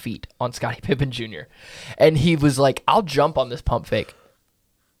 2.5 feet on Scottie Pippen Jr. And he was like, I'll jump on this pump fake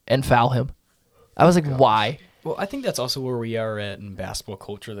and foul him. I was like, why? Well, I think that's also where we are at in basketball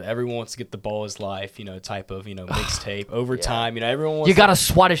culture, that everyone wants to get the ball is life, type of, mixtape, overtime. Everyone wants you got to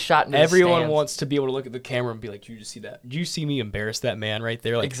swat a shot in everyone the stands. Wants to be able to look at the camera and be like, did you just see that? Did you see me embarrass that man right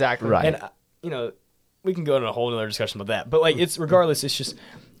there? Like, exactly. Right. And, we can go into a whole other discussion about that. But, like, it's regardless, it's just,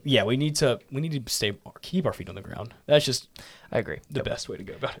 we need to keep our feet on the ground. That's just I agree. The best way to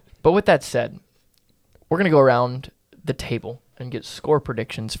go about it. But with that said, we're going to go around the table and get score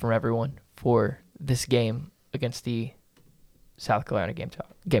predictions from everyone for this game against the South Carolina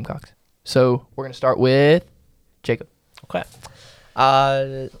Gamecocks. So we're going to start with Jacob. Okay.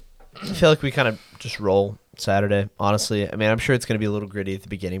 I feel like we kind of just roll Saturday, honestly. I mean, I'm sure it's going to be a little gritty at the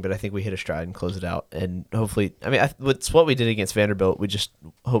beginning, but I think we hit a stride and close it out. And hopefully, I mean, it's what we did against Vanderbilt. We just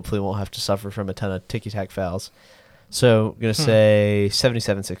hopefully won't have to suffer from a ton of ticky-tack fouls. So I'm going to say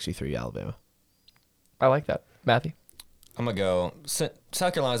 77-63 Alabama. I like that. Mathey? I'm going to go,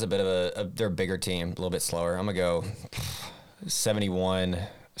 South Carolina's a bit of they're a bigger team, a little bit slower. I'm going to go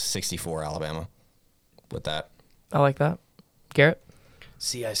 71-64 Alabama with that. I like that. Garrett?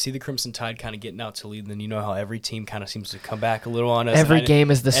 See, I see the Crimson Tide kind of getting out to lead, and then you know how every team kind of seems to come back a little on us. Every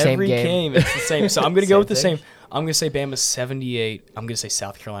game is the same game. Every game is the same. So I'm going to go with the Same same. I'm going to say Bama's 78. I'm going to say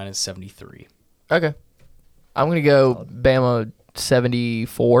South Carolina's 73. Okay. I'm going to go Bama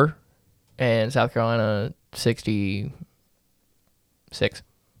 74 and South Carolina 66.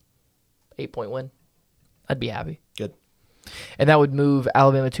 8-point win. I'd be happy. Good. And that would move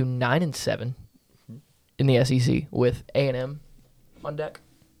Alabama to 9-7 in the SEC with A&M on deck.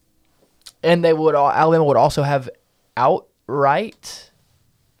 And Alabama would also have outright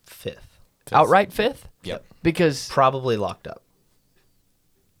Fifth. fifth? Yep. Because Probably locked up.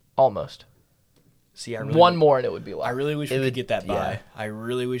 almost. See, I really One more and it would be I locked. really wish we could get that by. yeah. I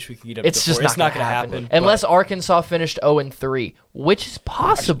really wish we could get up It's to just 4. not It's not going to happen. Unless Arkansas finished 0-3, which is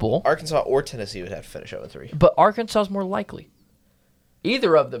possible, Arkansas or Tennessee would have to finish 0-3. but Arkansas is more likely.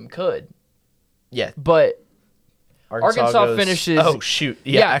 Either of them could, Yeah. but Arkansas goes- finishes- Oh, shoot.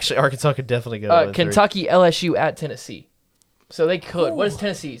 Yeah, Yeah. actually, Arkansas could definitely go 0-3. Kentucky, LSU at Tennessee. So they could. What is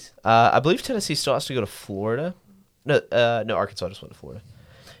Tennessee's? I believe Tennessee still has to go to Florida. No, Arkansas just went to Florida.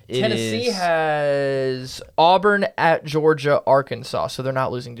 Tennessee has Auburn at Georgia, Arkansas. So they're not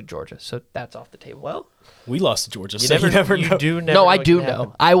losing to Georgia. So that's off the table. Well, We lost to Georgia, you so you never you know. do never no, know I what do can know.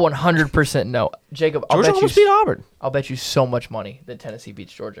 happen. I 100% know. Jacob, Georgia almost beat Auburn. I'll bet you so much money that Tennessee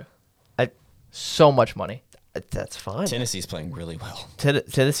beats Georgia. I- So much money. That's fine. Tennessee's playing really well.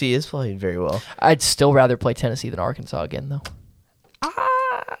 Tennessee is playing very well. I'd still rather play Tennessee than Arkansas again, though.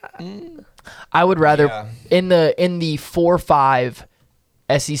 I would rather Yeah. in the 4-5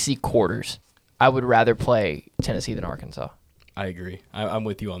 SEC quarters. I would rather play Tennessee than Arkansas. I agree. I'm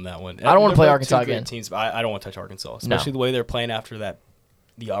with you on that one. I don't wanna They're play both Arkansas two great again. Teams, but I don't want to touch Arkansas, especially the way they're playing after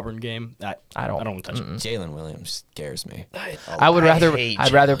the Auburn game. I don't want to touch it. Jalen Williams scares me. I would rather. hate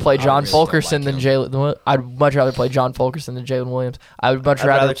I'd rather play John really don't Fulkerson like than him. Jalen. I'd much rather play John Fulkerson than Jalen Williams. I would much I'd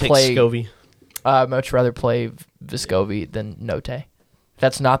rather take play. Scovey. Much rather play Vescovi than Note.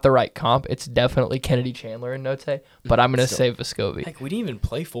 That's not the right comp. It's definitely Kennedy Chandler and Note, but I'm gonna say Vescovi. Heck, we didn't even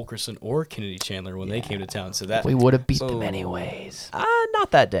play Fulkerson or Kennedy Chandler when they came to town, so that We would have beat them anyways. Not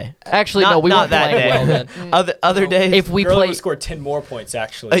that day. Actually, Not, no, we not weren't that playing day. well then. Other days. If we Gurley play, would have scored 10 more points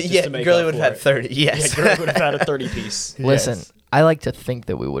actually. Just yeah, to make Gurley up would for have had it. 30. Yes. Yeah, Gurley would have had a 30 piece. listen. Yes. I like to think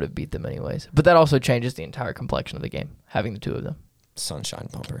that we would have beat them anyways, but that also changes the entire complexion of the game having the two of them. Sunshine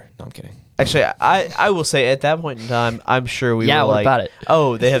bumper. No, I'm kidding. Actually, I will say at that point in time, I'm sure we Yeah, were what like, about it?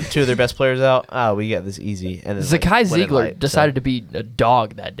 oh, they have two of their best players out. Oh, we got this easy. And then, Zakai went in Ziegler light, so. decided to be a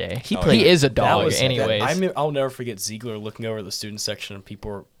dog that day. He He played- is a That dog, was- anyways. I'll never forget Ziegler looking over at the student section and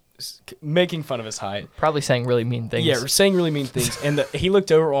people were making fun of his height. Probably saying really mean things. Yeah, saying really mean things. And he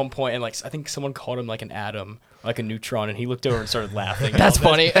looked over at one point and I think someone called him like an atom, like a neutron, and he looked over and started laughing. That's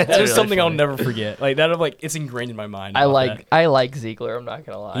funny. That That's is really something I'll funny. never forget. Like that, it's ingrained in my mind. I about like Ziegler. I'm not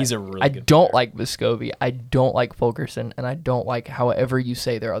gonna lie. He's a really I good don't player. like Vescovi. I don't like Fulkerson, and I don't like however you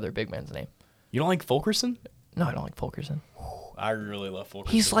say their other big man's name. You don't like Fulkerson? No, I don't like Fulkerson. I really love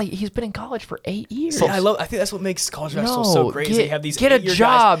Fulkerson. He's been in college for 8 years. Yeah, I think that's what makes college basketball No, so great. Is they have these get a 8-year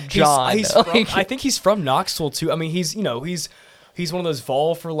job, guys. John. He's from, I think he's from Knoxville too. I mean, he's one of those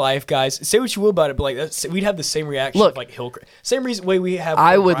Vol for life guys. Say what you will about it, but we'd have the same reaction. Look, of like Hillcrest. Same reason way we have.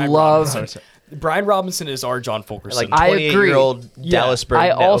 I would Brian love- Robinson. Brian Robinson is our John Fulkerson. Like I agree. 28-year-old Dallas Bird. I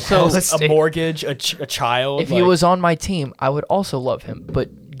no, also- Ohio a State. mortgage, a child. If he was on my team, I would also love him, but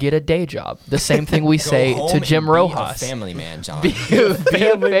get a day job. The same thing we say Go home to and Jim be Rojas. a family man, John. Be a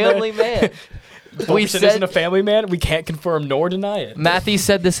family man. We Fulkerson isn't a said family man. We can't confirm nor deny it. Mathey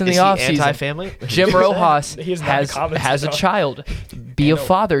said this in Is the he offseason. anti-family? Jim Rojas He is not in the comments has a at all. child. Be a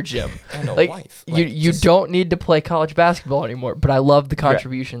father, Jim. And a Like wife. you, Like, you just- don't need to play college basketball anymore. But I love the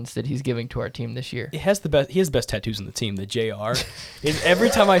contributions that he's giving to our team this year. He has the best tattoos in the team. The JR. Every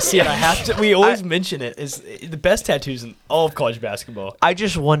time I see it, I have to. We always mention it. Is the best tattoos in all of college basketball. I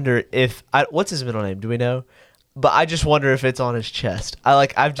just wonder if what's his middle name? Do we know? But I just wonder if it's on his chest.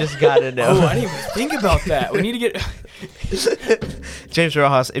 I've just got to know. Oh, I didn't even think about that. We need to get James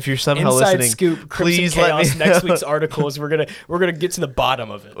Rojas, if you're somehow inside listening, scoop. Crimson please let me Chaos. know. Next week's articles. We're gonna get to the bottom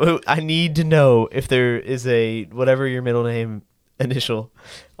of it. I need to know if there is a whatever your middle name initial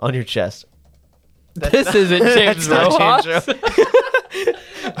on your chest. This isn't James That's not Rojas. James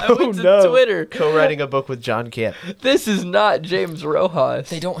I went to no. Twitter. Co-writing a book with John Camp. This is not James Rojas.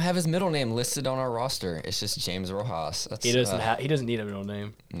 They don't have his middle name listed on our roster. It's just James Rojas. That's, He doesn't. He doesn't need a middle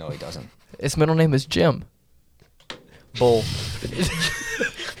name. No, he doesn't. His middle name is Jim. Bull.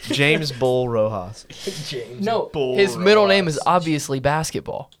 James Bull Rojas. James. No, Bull his middle name Rojas. is obviously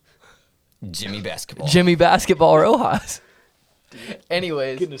basketball. Jimmy Basketball. Jimmy Basketball Rojas.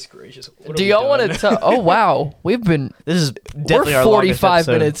 Anyways, Goodness gracious. What do have y'all we want to done? tell? Oh wow, This is definitely we're our longest 45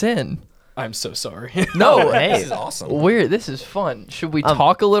 episode. minutes in. I'm so sorry. No, hey. This is awesome. weird. This is fun. Should we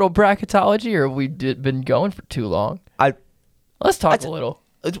talk a little bracketology, or have we been going for too long? Let's talk a little.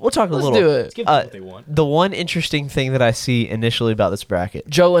 We'll talk a Let's little. do it. Let's give them what they want. The one interesting thing that I see initially about this bracket,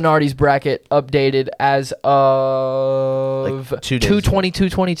 Joe Lenardi's bracket updated as of Like 2 days ago.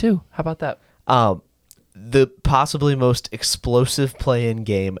 2/22/22. How about that? the possibly most explosive play-in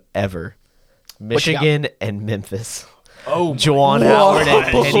game ever, Michigan and Memphis. Oh, Juwan Howard and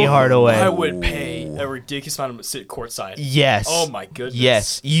Penny Hardaway. I would pay a ridiculous amount to sit courtside. Yes. Oh my goodness.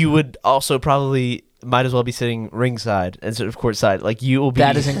 Yes, you would also probably might as well be sitting ringside instead of courtside. Like you will be.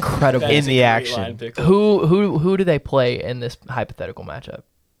 That is incredible. That is in a the great action. line pick. Who do they play in this hypothetical matchup?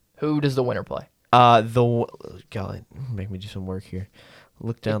 Who does the winner play? Golly, make me do some work here.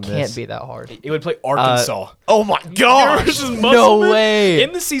 Look down It this. can't be that hard. It would play Arkansas. Oh my gosh! Versus No Musselman way.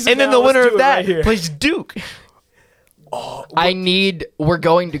 in the season. And then now, the winner let's do of it that right here. plays Duke. We're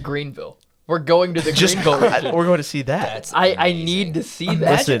going to Greenville. We're going to the Greenville region. We're going to see that. I need to see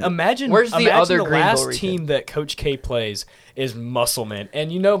that. Listen, Imagine Where's the imagine other the Greenville last region? team that Coach K plays is Musselman,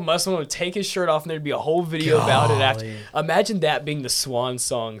 and you know Musselman would take his shirt off, and there'd be a whole video about it after. Imagine that being the swan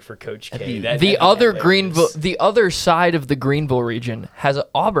song for Coach K. That'd The be other hilarious. Greenville, the other side of the Greenville region has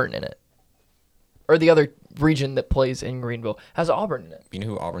Auburn in it, or the other region that plays in Greenville has Auburn in it. You know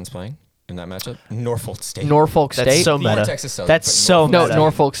who Auburn's playing in that matchup? Norfolk State. Norfolk That's State. so North meta. Texas Southern, That's but so no, meta.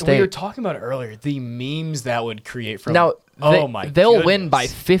 Norfolk We were State. talking about it earlier. The memes that would create from Now they'll win by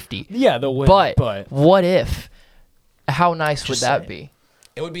goodness. 50. Yeah, they'll win. But what if? How nice would that be?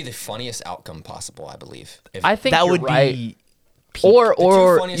 It would be the funniest outcome possible, I believe. If I think that you're would right. be. Or the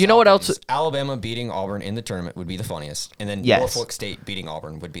two funniest you know what else? outcomes, Alabama beating Auburn in the tournament would be the funniest, and then Yes. Norfolk State beating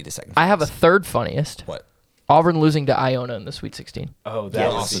Auburn would be the second. I have a funniest. third funniest. What? Auburn losing to Iona in the Sweet 16. Oh, That that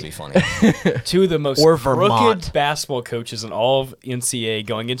would would also be be funny. two of the most Or Vermont. crooked basketball coaches in all of NCAA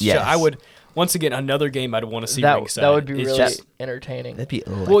going into. Yes. I would once again another game I'd want to see That ringside. would be It's really just- entertaining. That'd be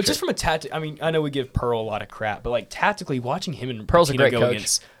electric. well, just from a tactic. I mean, I know we give Pearl a lot of crap, but like tactically, watching him and Pearl's a Pitino great go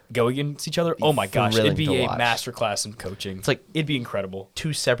coach. against each other. Oh my gosh, thrilling it'd be to a watch. masterclass in coaching. It's like it'd be incredible.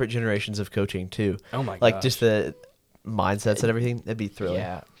 two separate generations of coaching too. Oh my Like gosh. just the mindsets and everything. That'd be thrilling.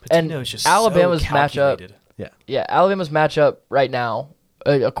 Yeah. Pitino's And just Alabama's so matchup. calculated. Yeah. Yeah, Alabama's matchup right now,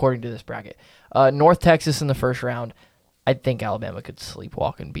 according to this bracket, North Texas in the first round. I think Alabama could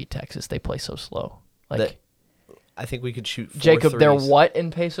sleepwalk and beat Texas. They play so slow. Like That- I think we could shoot. 4 Jacob, they're threes. what in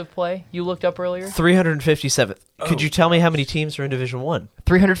pace of play? You looked up earlier. 357th. Could Oh, you tell me how many teams are in Division 1?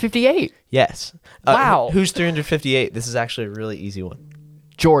 358. Yes. Wow. Who's 358? This is actually a really easy one.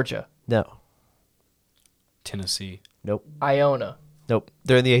 Georgia, No. Tennessee, Nope. Iona, Nope.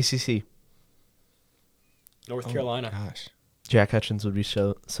 They're in the ACC. North Carolina, Gosh. Jack Hutchins would be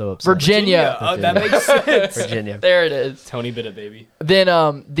so upset. Virginia. Oh, that makes sense. Virginia. There it is. Tony Bennett, baby.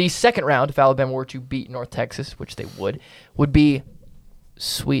 Then the second round, if Alabama were to beat North Texas, which they would be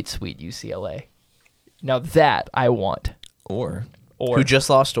sweet, sweet UCLA. Now that I want. Or Who just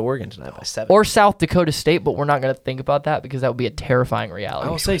lost to Oregon tonight by 7. Or South Dakota State, but we're not going to think about that because that would be a terrifying reality.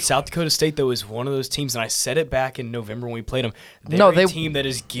 I will say South Dakota State though is one of those teams, and I said it back in November when we played them. They're No, a team that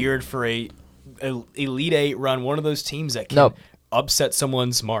is geared for a Elite Eight run. One of those teams that can No. upset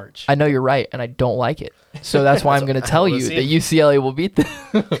someone's march. I know you're right, and I don't like it. So that's why I'm going to tell you that UCLA will beat them.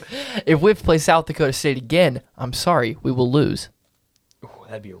 If we play South Dakota State again, I'm sorry, we will lose. Ooh,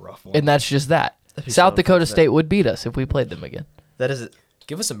 that'd be a rough one. And that's just that. be South so Dakota unfortunate. State would beat us if we played them again. That is it.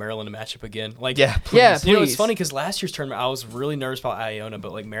 Give us a Maryland matchup again. Like, Yeah, Yeah, You know, it's please. funny because last year's tournament I was really nervous about Iona,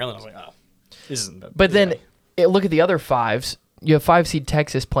 but like Maryland, I was like, oh, this isn't. But then look at the other fives. You have 5 seed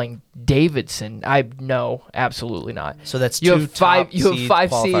Texas playing Davidson. No, absolutely not. So that's You two have five- top you have seed 5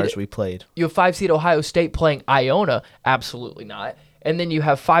 qualifiers seed- we played. You have 5 seed Ohio State playing Iona. Absolutely not. And then you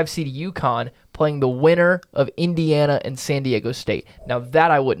have 5 seed UConn playing the winner of Indiana and San Diego State. Now that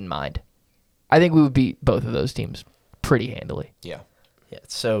I wouldn't mind. I think we would beat both of those teams pretty handily. yeah. Yeah.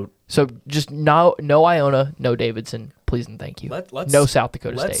 So So just no Iona, no Davidson, please and thank you. Let's no South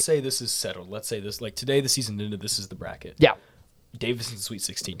Dakota Let's State. say this is settled. Let's say this like today the season ended. This is the bracket. Yeah. Davidson's the Sweet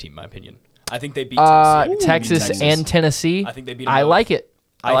 16 team, in my opinion. I think they beat Texas and Tennessee. I think they beat them I both. like it.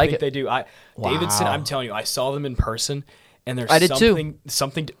 I like think it. they do. Davidson, I'm telling you, I saw them in person, and there's I did too.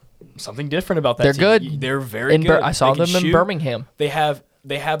 something different about that. They're team. good. They're very In good. I saw They can them in shoot. Birmingham. They have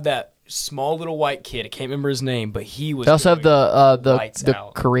that small little white kid. I can't remember his name, but he was. They also have going the lights the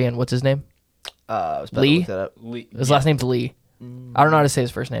out. Korean. What's his name? I was about Lee? to look that up. His last name's Lee. I don't know how to say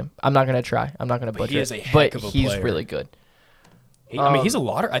his first name. I'm not gonna try. I'm not gonna But butcher he is it. a heck But of a he's player. really good. I mean, he's a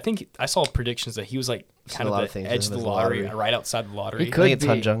lottery. I think I saw predictions that he was like kind of the edge of the lottery, right outside the lottery. He could I think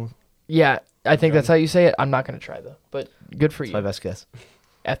it's Hanjung. Yeah, I think that's how you say it. I'm not going to try though, but good for you. My best guess.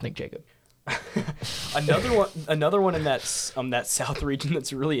 Ethnic Jacob. Another one in that South region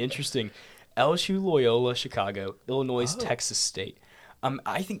that's really interesting. LSU, Loyola, Chicago, Illinois, Texas State.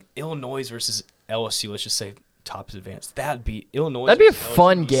 I think Illinois versus LSU. Let's just say tops advanced. That'd be Illinois. That'd be a LSU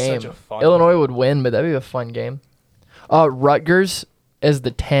fun would be game. such a fun Illinois game. would win, but that'd be a fun game. Rutgers as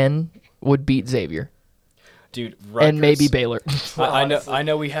the 10 would beat Xavier, Dude. Rutgers, and maybe Baylor. I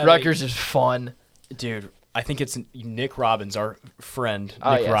know we had Rutgers is fun. Dude. I think it's Nick Robbins, our friend.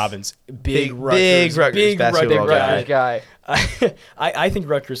 Oh, Nick yes. Robbins, Big Rutgers basketball Rutgers guy. I think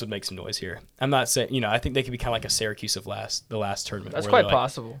Rutgers would make some noise here. I'm not saying, I think they could be kind of like a Syracuse of the last tournament. That's where quite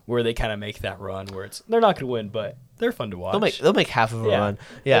possible. Where they kind of make that run where they're not going to win, but they're fun to watch. They'll make half of a run.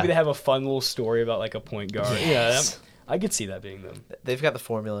 Yeah. Maybe they have a fun little story about like a point guard. Yes. I could see that being them. They've got the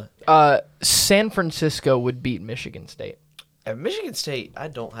formula. San Francisco would beat Michigan State. And Michigan State, I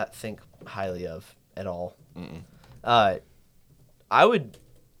don't think highly of at all. I would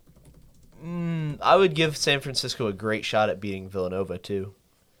give San Francisco a great shot at beating Villanova too.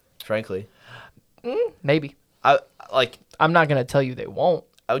 Frankly, Maybe. I'm not going to tell you they won't.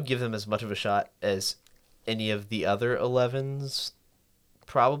 I would give them as much of a shot as any of the other 11s.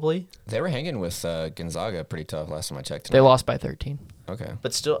 Probably. They were hanging with Gonzaga pretty tough last time I checked. They lost by 13. Okay.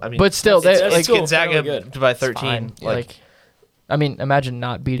 But still, They're it's like Gonzaga good. by 13. fine. Imagine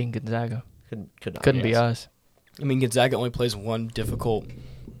not beating Gonzaga. Couldn't be us. I mean, Gonzaga only plays one difficult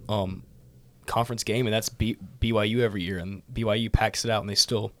conference game, and that's BYU every year, and BYU packs it out, and they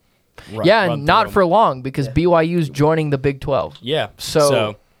still run not through for long because BYU's joining the Big 12. yeah.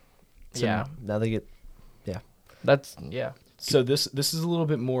 So now they get. that's So this is a little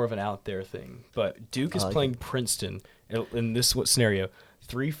bit more of an out there thing, but Duke is playing Princeton in this scenario,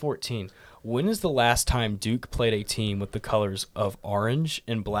 3-14. When is the last time Duke played a team with the colors of orange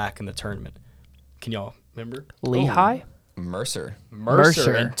and black in the tournament? Can y'all remember? Lehigh. Mercer.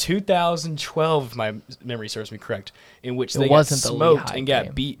 In 2012, if my memory serves me correct, in which they got wasn't the smoked Lehigh and got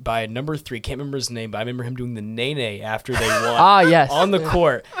game. beat by a number 3. Can't remember his name, but I remember him doing the nay-nay after they won Yes. on the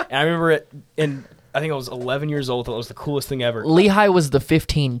court. And I remember it, and I think I was 11 years old. Thought it was the coolest thing ever. Lehigh was the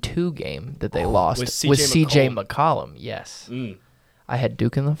 15-2 game that they lost with with C.J. C.J. McCollum. Yes. Mm. I had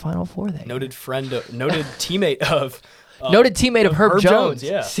Duke in the Final Four that year. Noted teammate of Noted teammate of Herb Jones.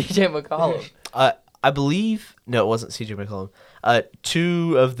 Yeah. C.J. McCollum. I believe it wasn't CJ McCollum.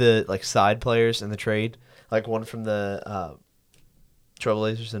 2 of the side players in the trade, one from the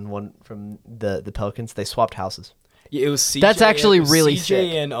Trailblazers and one from the Pelicans, they swapped houses. Yeah, it was CJ. That's actually really CJ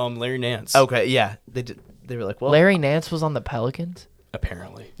sick. and Larry Nance. Okay, yeah, they did. They were like, well, Larry Nance was on the Pelicans.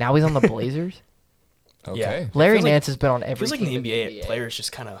 Apparently. Now he's on the Blazers. Okay. Yeah. Larry Feels like- Nance has been on every Feels like team the in NBA players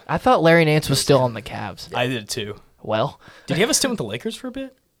just kind of. I thought Larry Nance was still on the Cavs. I did too. Well, Did he have a stint with the Lakers for a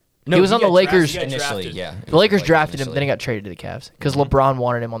bit? He was on the got Lakers- drafted. He got Initially, drafted. yeah. the Lakers drafted him, then he got traded to the Cavs because LeBron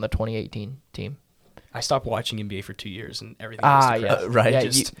wanted him on the 2018 team. I stopped watching NBA for 2 years and everything. goes to crap. Yeah. right. Yeah,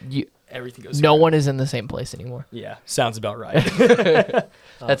 Just- you, Everything goes. to no crap. one is in the same place anymore. Yeah, sounds about right.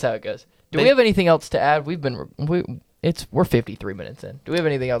 That's how it goes. Do we have anything else to add? We're 53 minutes in. Do we have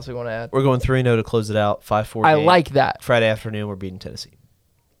anything else we want to add? We're going 3-0 to close it out. 5-4. I game. like that. Friday afternoon. We're beating Tennessee.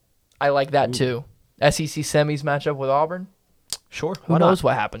 I like that too. SEC semis matchup with Auburn. Sure. Who knows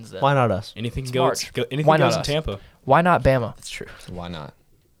what happens then? Why not us? Anything It's goes. March. Anything Why not goes in us? Tampa. Why not Bama? That's true. Why not?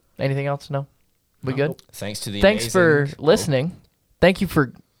 Anything else? No. We good? Thanks to the Thanks for amazing- listening. Thank you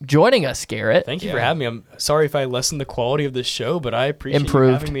for joining us, Garrett. Thank you Yeah. for having me. I'm sorry if I lessened the quality of this show, but I appreciate you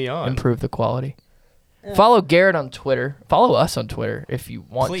Improved. having me on. Improve the quality. Follow Garrett on Twitter. Follow us on Twitter if you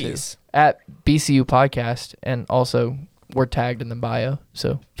want Please. to. At BCU Podcast. And also, we're tagged in the bio.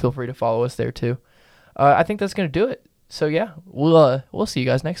 So feel free to follow us there too. I think that's going to do it. So yeah, we'll see you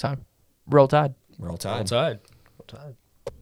guys next time. Roll Tide. Roll Tide. Outside. What time?